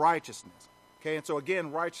righteousness. Okay, and so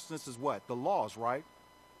again, righteousness is what? The laws, right?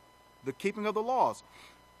 The keeping of the laws.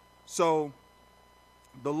 So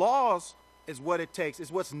the laws is what it takes,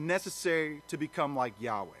 is what's necessary to become like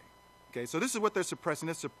Yahweh. Okay, so this is what they're suppressing.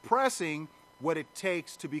 They're suppressing what it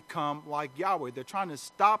takes to become like Yahweh. They're trying to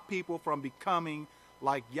stop people from becoming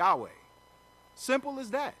like Yahweh. Simple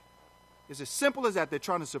as that. It's as simple as that. They're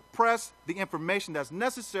trying to suppress the information that's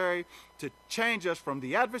necessary to change us from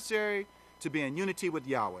the adversary to be in unity with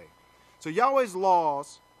Yahweh. So Yahweh's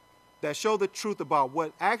laws that show the truth about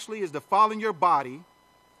what actually is defiling your body,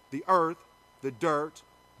 the earth, the dirt,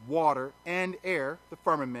 water, and air, the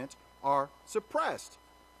firmament, are suppressed.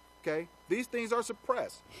 Okay? These things are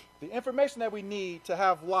suppressed. The information that we need to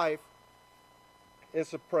have life is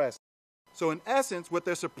suppressed. So in essence, what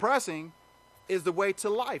they're suppressing is the way to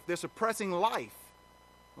life. They're suppressing life.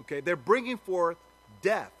 Okay? They're bringing forth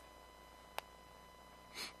death.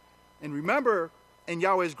 And remember, in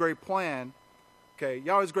Yahweh's great plan, okay,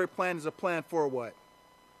 Yahweh's great plan is a plan for what?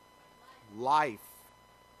 Life.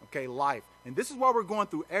 Okay, life. And this is why we're going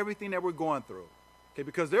through everything that we're going through. Okay,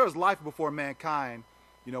 because there was life before mankind,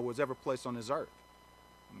 was ever placed on this earth.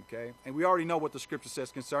 Okay, and we already know what the scripture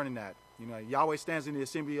says concerning that. Yahweh stands in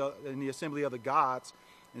the assembly of the gods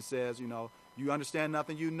and says, you understand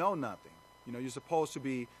nothing, you know nothing. You're supposed to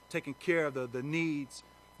be taking care of the needs,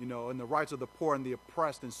 and the rights of the poor and the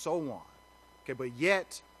oppressed and so on. Okay, but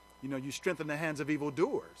yet, you strengthen the hands of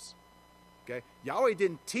evildoers. Okay, Yahweh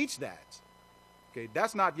didn't teach that. Okay,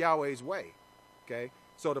 that's not Yahweh's way. Okay,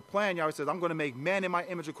 so the plan, Yahweh says, I'm going to make man in my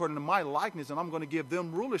image according to my likeness, and I'm going to give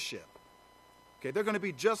them rulership. Okay, they're going to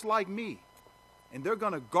be just like me, and they're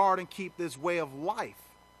going to guard and keep this way of life.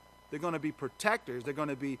 They're going to be protectors. They're going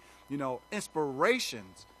to be,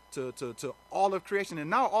 inspirations to all of creation. And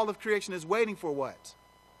now all of creation is waiting for what?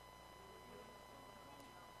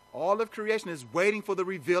 All of creation is waiting for the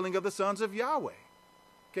revealing of the sons of Yahweh.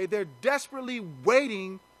 Okay, they're desperately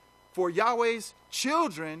waiting for Yahweh's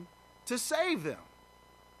children to save them.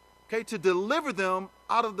 Okay, to deliver them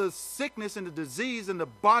out of the sickness and the disease and the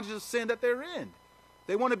bondage of sin that they're in.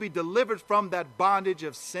 They want to be delivered from that bondage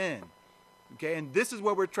of sin. Okay, and this is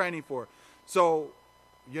what we're training for. So,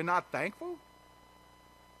 you're not thankful?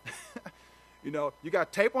 You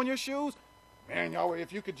got tape on your shoes? Man, Yahweh,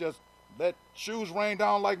 if you could just let shoes rain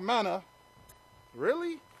down like manna.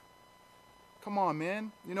 Really? Come on,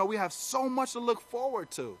 man. We have so much to look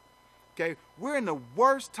forward to. Okay, we're in the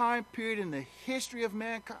worst time period in the history of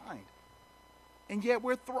mankind. And yet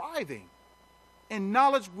we're thriving. And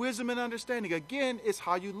knowledge, wisdom, and understanding, again, is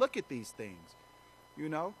how you look at these things.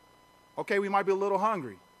 Okay, we might be a little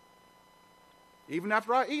hungry. Even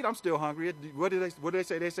after I eat, I'm still hungry. What do they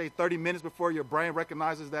say? They say 30 minutes before your brain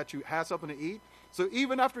recognizes that you have something to eat. So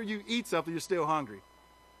even after you eat something, you're still hungry.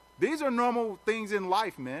 These are normal things in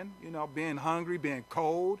life, man. Being hungry, being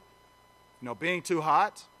cold, being too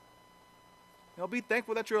hot. Be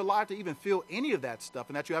thankful that you're alive to even feel any of that stuff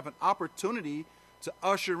and that you have an opportunity to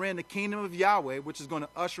usher in the kingdom of Yahweh, which is going to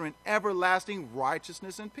usher in everlasting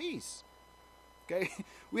righteousness and peace. Okay?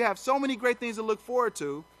 We have so many great things to look forward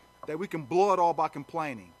to that we can blow it all by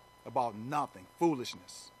complaining about nothing.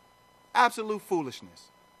 Foolishness. Absolute foolishness.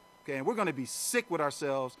 Okay? And we're going to be sick with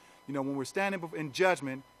ourselves, when we're standing in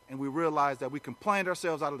judgment and we realize that we complained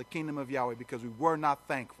ourselves out of the kingdom of Yahweh because we were not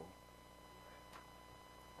thankful.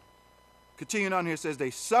 Continuing on here, it says, they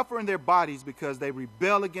suffer in their bodies because they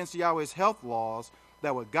rebel against Yahweh's health laws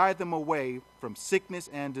that would guide them away from sickness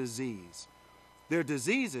and disease. Their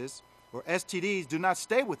diseases, or STDs, do not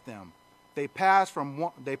stay with them. They pass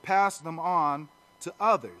them on to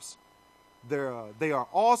others. They are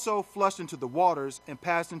also flushed into the waters and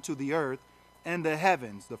passed into the earth and the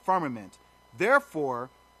heavens, the firmament. Therefore,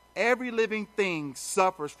 every living thing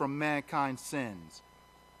suffers from mankind's sins.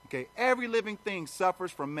 Okay, every living thing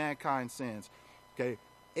suffers from mankind's sins. Okay,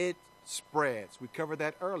 it spreads. We covered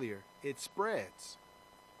that earlier. It spreads.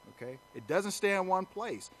 Okay, it doesn't stay in one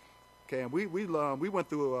place. Okay, and we went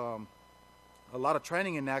through a lot of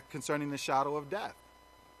training in that concerning the shadow of death.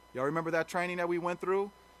 Y'all remember that training that we went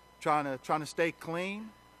through, trying to stay clean?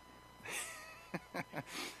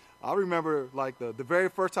 I remember like the very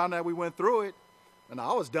first time that we went through it, and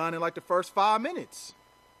I was done in like the first 5 minutes.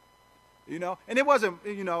 And it wasn't,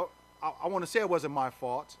 I want to say it wasn't my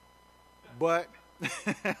fault, but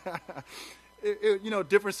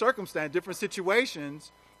different circumstances, different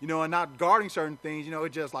situations, and not guarding certain things,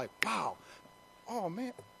 it's just like, wow, oh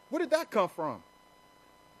man, where did that come from?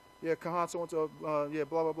 Yeah, Kahan, so and so, yeah,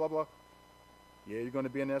 blah, blah, blah, blah. Yeah, you're going to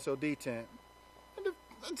be in the SOD tent. And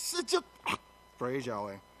it's just, praise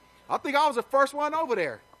Yahweh. I think I was the first one over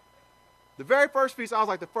there. The very first feast, I was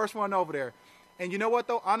like the first one over there. And you know what,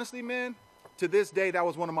 though? Honestly, man, to this day, that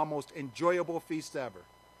was one of my most enjoyable feasts ever.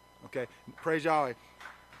 Okay, praise Yahweh.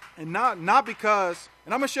 And not because,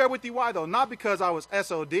 and I'm going to share with you why, though. Not because I was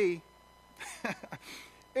SOD. It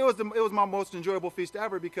was my most enjoyable feast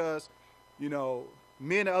ever because,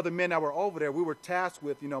 me and the other men that were over there, we were tasked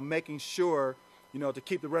with, making sure, to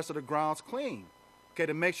keep the rest of the grounds clean. Okay,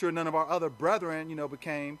 to make sure none of our other brethren,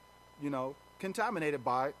 became, contaminated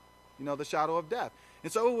by, the shadow of death.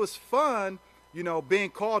 And so it was fun, being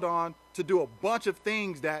called on to do a bunch of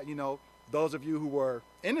things that, those of you who were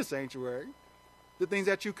in the sanctuary, the things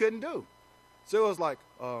that you couldn't do. So it was like,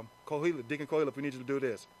 Deacon Kohila, we need you to do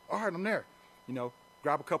this. All right, I'm there.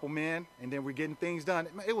 Grab a couple men, and then we're getting things done.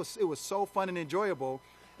 It was so fun and enjoyable,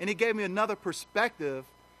 and it gave me another perspective,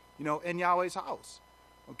 in Yahweh's house.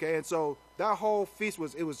 Okay, and so that whole feast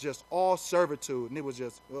was just all servitude, and it was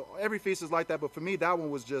just, every feast is like that, but for me, that one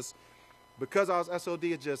was just, because I was SOD,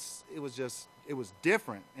 it was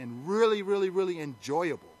different and really, really, really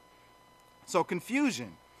enjoyable. So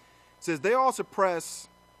confusion. It says they all suppress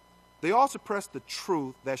the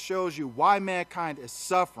truth that shows you why mankind is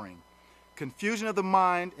suffering. Confusion of the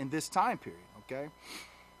mind in this time period, okay?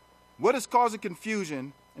 What is causing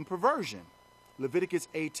confusion and perversion? Leviticus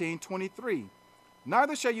 18:23.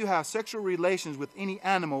 Neither shall you have sexual relations with any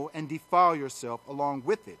animal and defile yourself along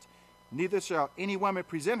with it. Neither shall any woman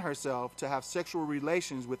present herself to have sexual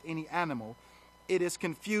relations with any animal. It is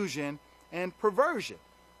confusion and perversion.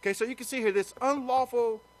 Okay, so you can see here this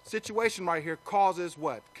unlawful situation right here causes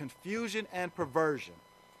what? Confusion and perversion.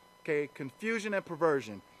 Okay, confusion and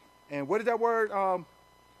perversion. And what did that word,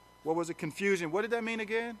 what was it, confusion? What did that mean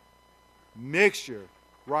again? Mixture,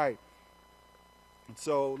 right. And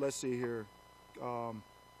so, let's see here. I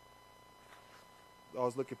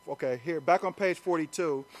was looking, okay, here, back on page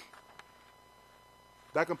 42.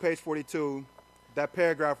 Back on page 42, that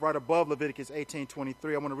paragraph right above Leviticus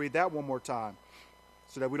 18:23. I want to read that one more time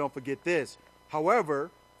so that we don't forget this. However,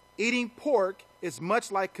 eating pork is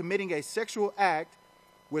much like committing a sexual act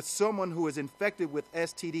with someone who is infected with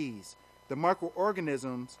STDs. The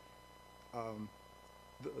microorganisms,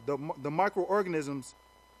 the microorganisms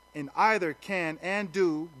in either can and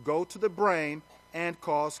do go to the brain and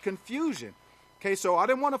cause confusion. Okay, so I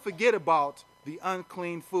didn't want to forget about the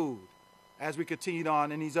unclean food as we continued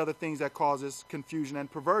on and these other things that causes confusion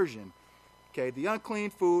and perversion. Okay, the unclean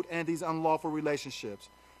food and these unlawful relationships.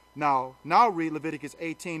 Now read Leviticus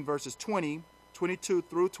 18 verses 20, 22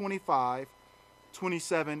 through 25,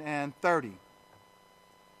 27 and 30.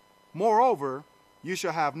 Moreover, you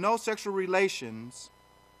shall have no sexual relations.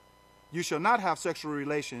 You shall not have sexual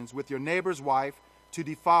relations with your neighbor's wife to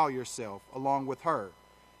defile yourself along with her.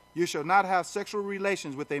 You shall not have sexual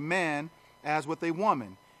relations with a man as with a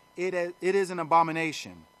woman. It is an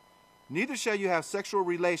abomination. Neither shall you have sexual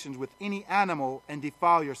relations with any animal and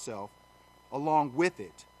defile yourself along with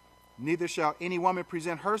it. Neither shall any woman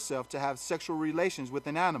present herself to have sexual relations with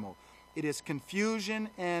an animal. It is confusion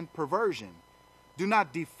and perversion. Do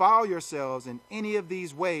not defile yourselves in any of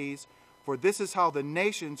these ways, for this is how the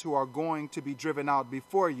nations who are going to be driven out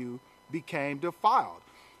before you became defiled.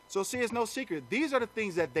 So see, it's no secret. These are the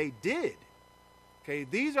things that they did. Okay,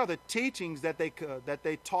 these are the teachings that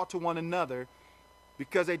they taught to one another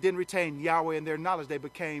because they didn't retain Yahweh in their knowledge. They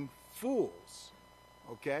became fools.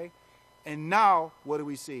 Okay, and now what do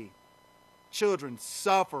we see? Children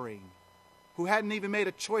suffering, who hadn't even made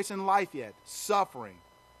a choice in life yet, suffering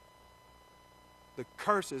the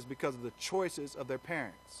curses because of the choices of their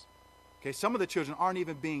parents. Okay, some of the children aren't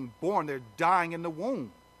even being born. They're dying in the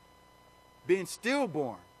womb, being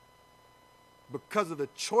stillborn because of the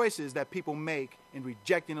choices that people make in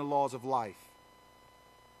rejecting the laws of life.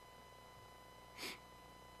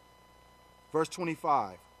 Verse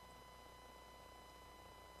 25.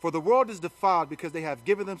 For the world is defiled because they have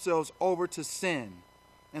given themselves over to sin,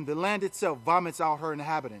 and the land itself vomits out her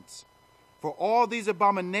inhabitants. For all these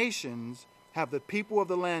abominations have the people of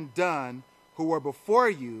the land done who were before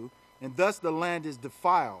you, and thus the land is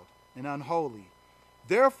defiled. and unholy.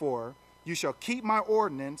 Therefore, you shall keep my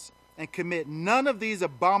ordinance and commit none of these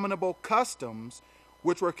abominable customs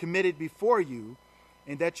which were committed before you,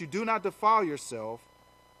 and that you do not defile yourselves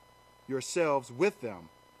with them.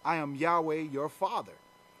 I am Yahweh your Father.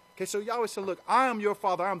 Okay, so Yahweh said, look, I am your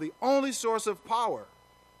Father. I am the only source of power.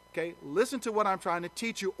 Okay, listen to what I'm trying to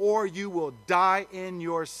teach you, or you will die in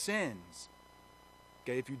your sins.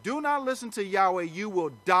 Okay, if you do not listen to Yahweh, you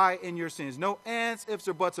will die in your sins. No ands, ifs,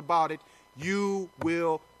 or buts about it. You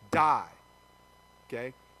will die.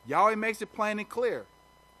 Okay, Yahweh makes it plain and clear.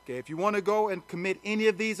 Okay, if you want to go and commit any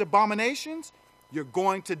of these abominations, you're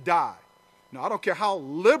going to die. Now, I don't care how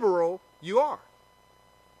liberal you are.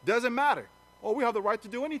 Doesn't matter. Oh, we have the right to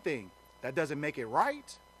do anything. That doesn't make it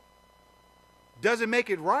right. Doesn't make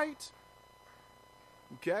it right.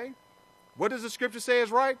 Okay? What does the scripture say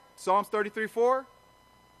is right? Psalms 33:4.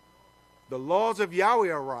 The laws of Yahweh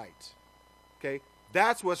are right. Okay?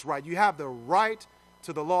 That's what's right. You have the right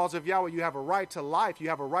to the laws of Yahweh. You have a right to life. You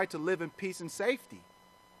have a right to live in peace and safety.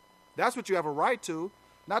 That's what you have a right to,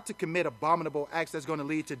 not to commit abominable acts that's going to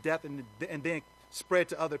lead to death and then spread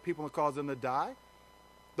to other people and cause them to die.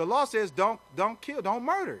 The law says don't kill, don't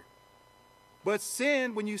murder. But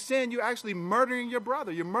sin, when you sin, you're actually murdering your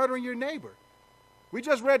brother. You're murdering your neighbor. We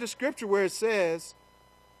just read the scripture where it says,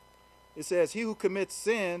 he who commits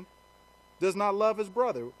sin does not love his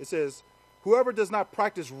brother. It says, whoever does not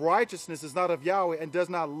practice righteousness is not of Yahweh and does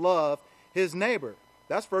not love his neighbor.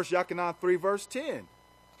 That's 1 Yahweh 3, verse 10.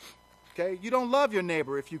 Okay, you don't love your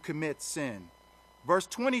neighbor if you commit sin. Verse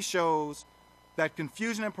 20 shows that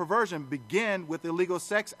confusion and perversion begin with illegal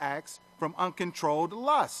sex acts from uncontrolled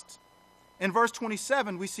lust. In verse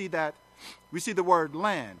 27, we see the word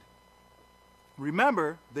land.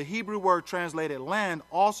 Remember, the Hebrew word translated land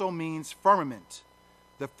also means firmament.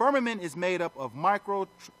 The firmament is made up of micro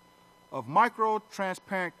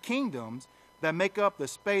transparent kingdoms that make up the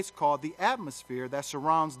space called the atmosphere that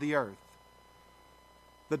surrounds the earth.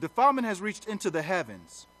 The defilement has reached into the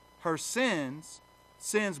heavens. Her sins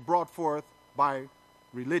brought forth by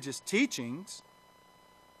religious teachings,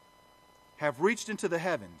 have reached into the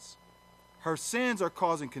heavens. Her sins are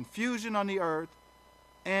causing confusion on the earth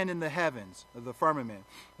and in the heavens of the firmament.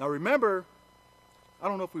 Now remember, I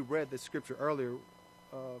don't know if we read this scripture earlier.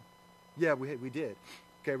 Yeah, we did.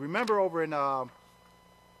 Okay, remember over in,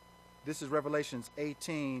 this is Revelations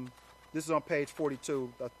 18. This is on page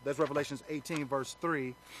 42. That's Revelations 18, verse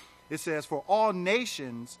 3. It says, for all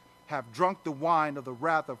nations have drunk the wine of the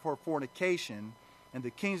wrath of her fornication, and the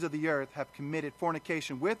kings of the earth have committed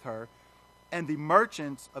fornication with her, and the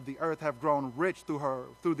merchants of the earth have grown rich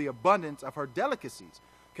through the abundance of her delicacies.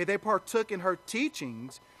 Okay, they partook in her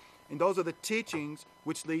teachings, and those are the teachings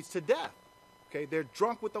which leads to death. Okay, they're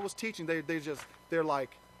drunk with those teachings. They're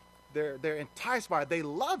enticed by it. They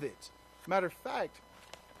love it. Matter of fact,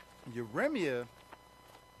 Jeremiah,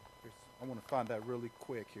 I want to find that really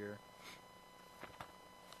quick here.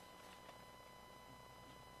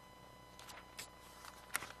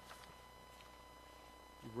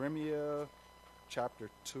 Jeremiah chapter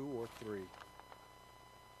 2 or 3.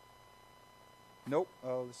 Nope.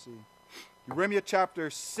 Let's see. Jeremiah chapter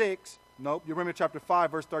 6. Nope. Jeremiah chapter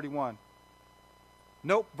 5, verse 31.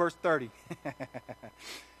 Nope. Verse 30.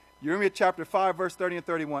 Jeremiah chapter 5, verse 30 and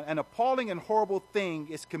 31. An appalling and horrible thing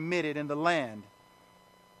is committed in the land.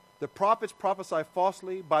 The prophets prophesy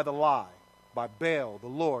falsely by the lie, by Baal, the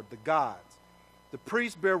Lord, the gods. The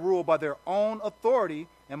priests bear rule by their own authority,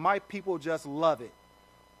 and my people just love it.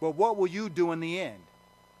 But what will you do in the end?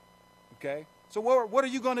 Okay? So what are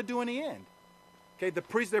you going to do in the end? Okay, the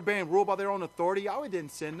priests, they're being ruled by their own authority. Yahweh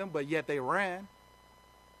didn't send them, but yet they ran.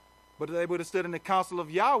 But if they would have stood in the counsel of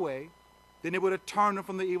Yahweh, then it would have turned them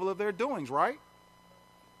from the evil of their doings, right?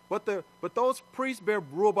 But those priests bear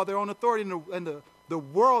rule by their own authority, and the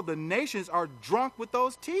world, the nations are drunk with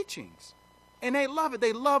those teachings. And they love it.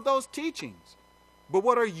 They love those teachings. But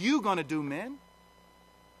what are you going to do, men?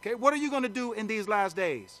 Okay, what are you going to do in these last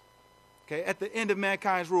days? Okay, at the end of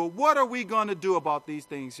mankind's rule, what are we going to do about these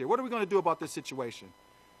things here? What are we going to do about this situation?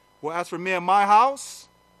 Well, as for me and my house,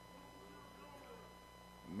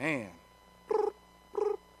 man,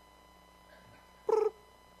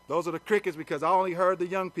 those are the crickets because I only heard the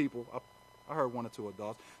young people. I heard one or two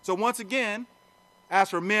adults. So once again, as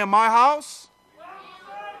for me and my house,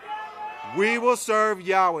 we will serve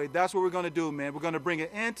Yahweh. That's what we're going to do, man. We're going to bring an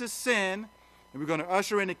end to sin. And we're going to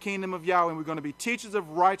usher in the kingdom of Yahweh, and we're going to be teachers of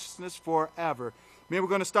righteousness forever. Man, we're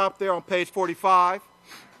going to stop there on page 45.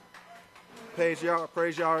 Praise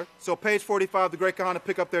Yahweh. So page 45, the Great Kahana,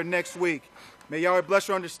 pick up there next week. May Yahweh bless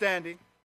your understanding.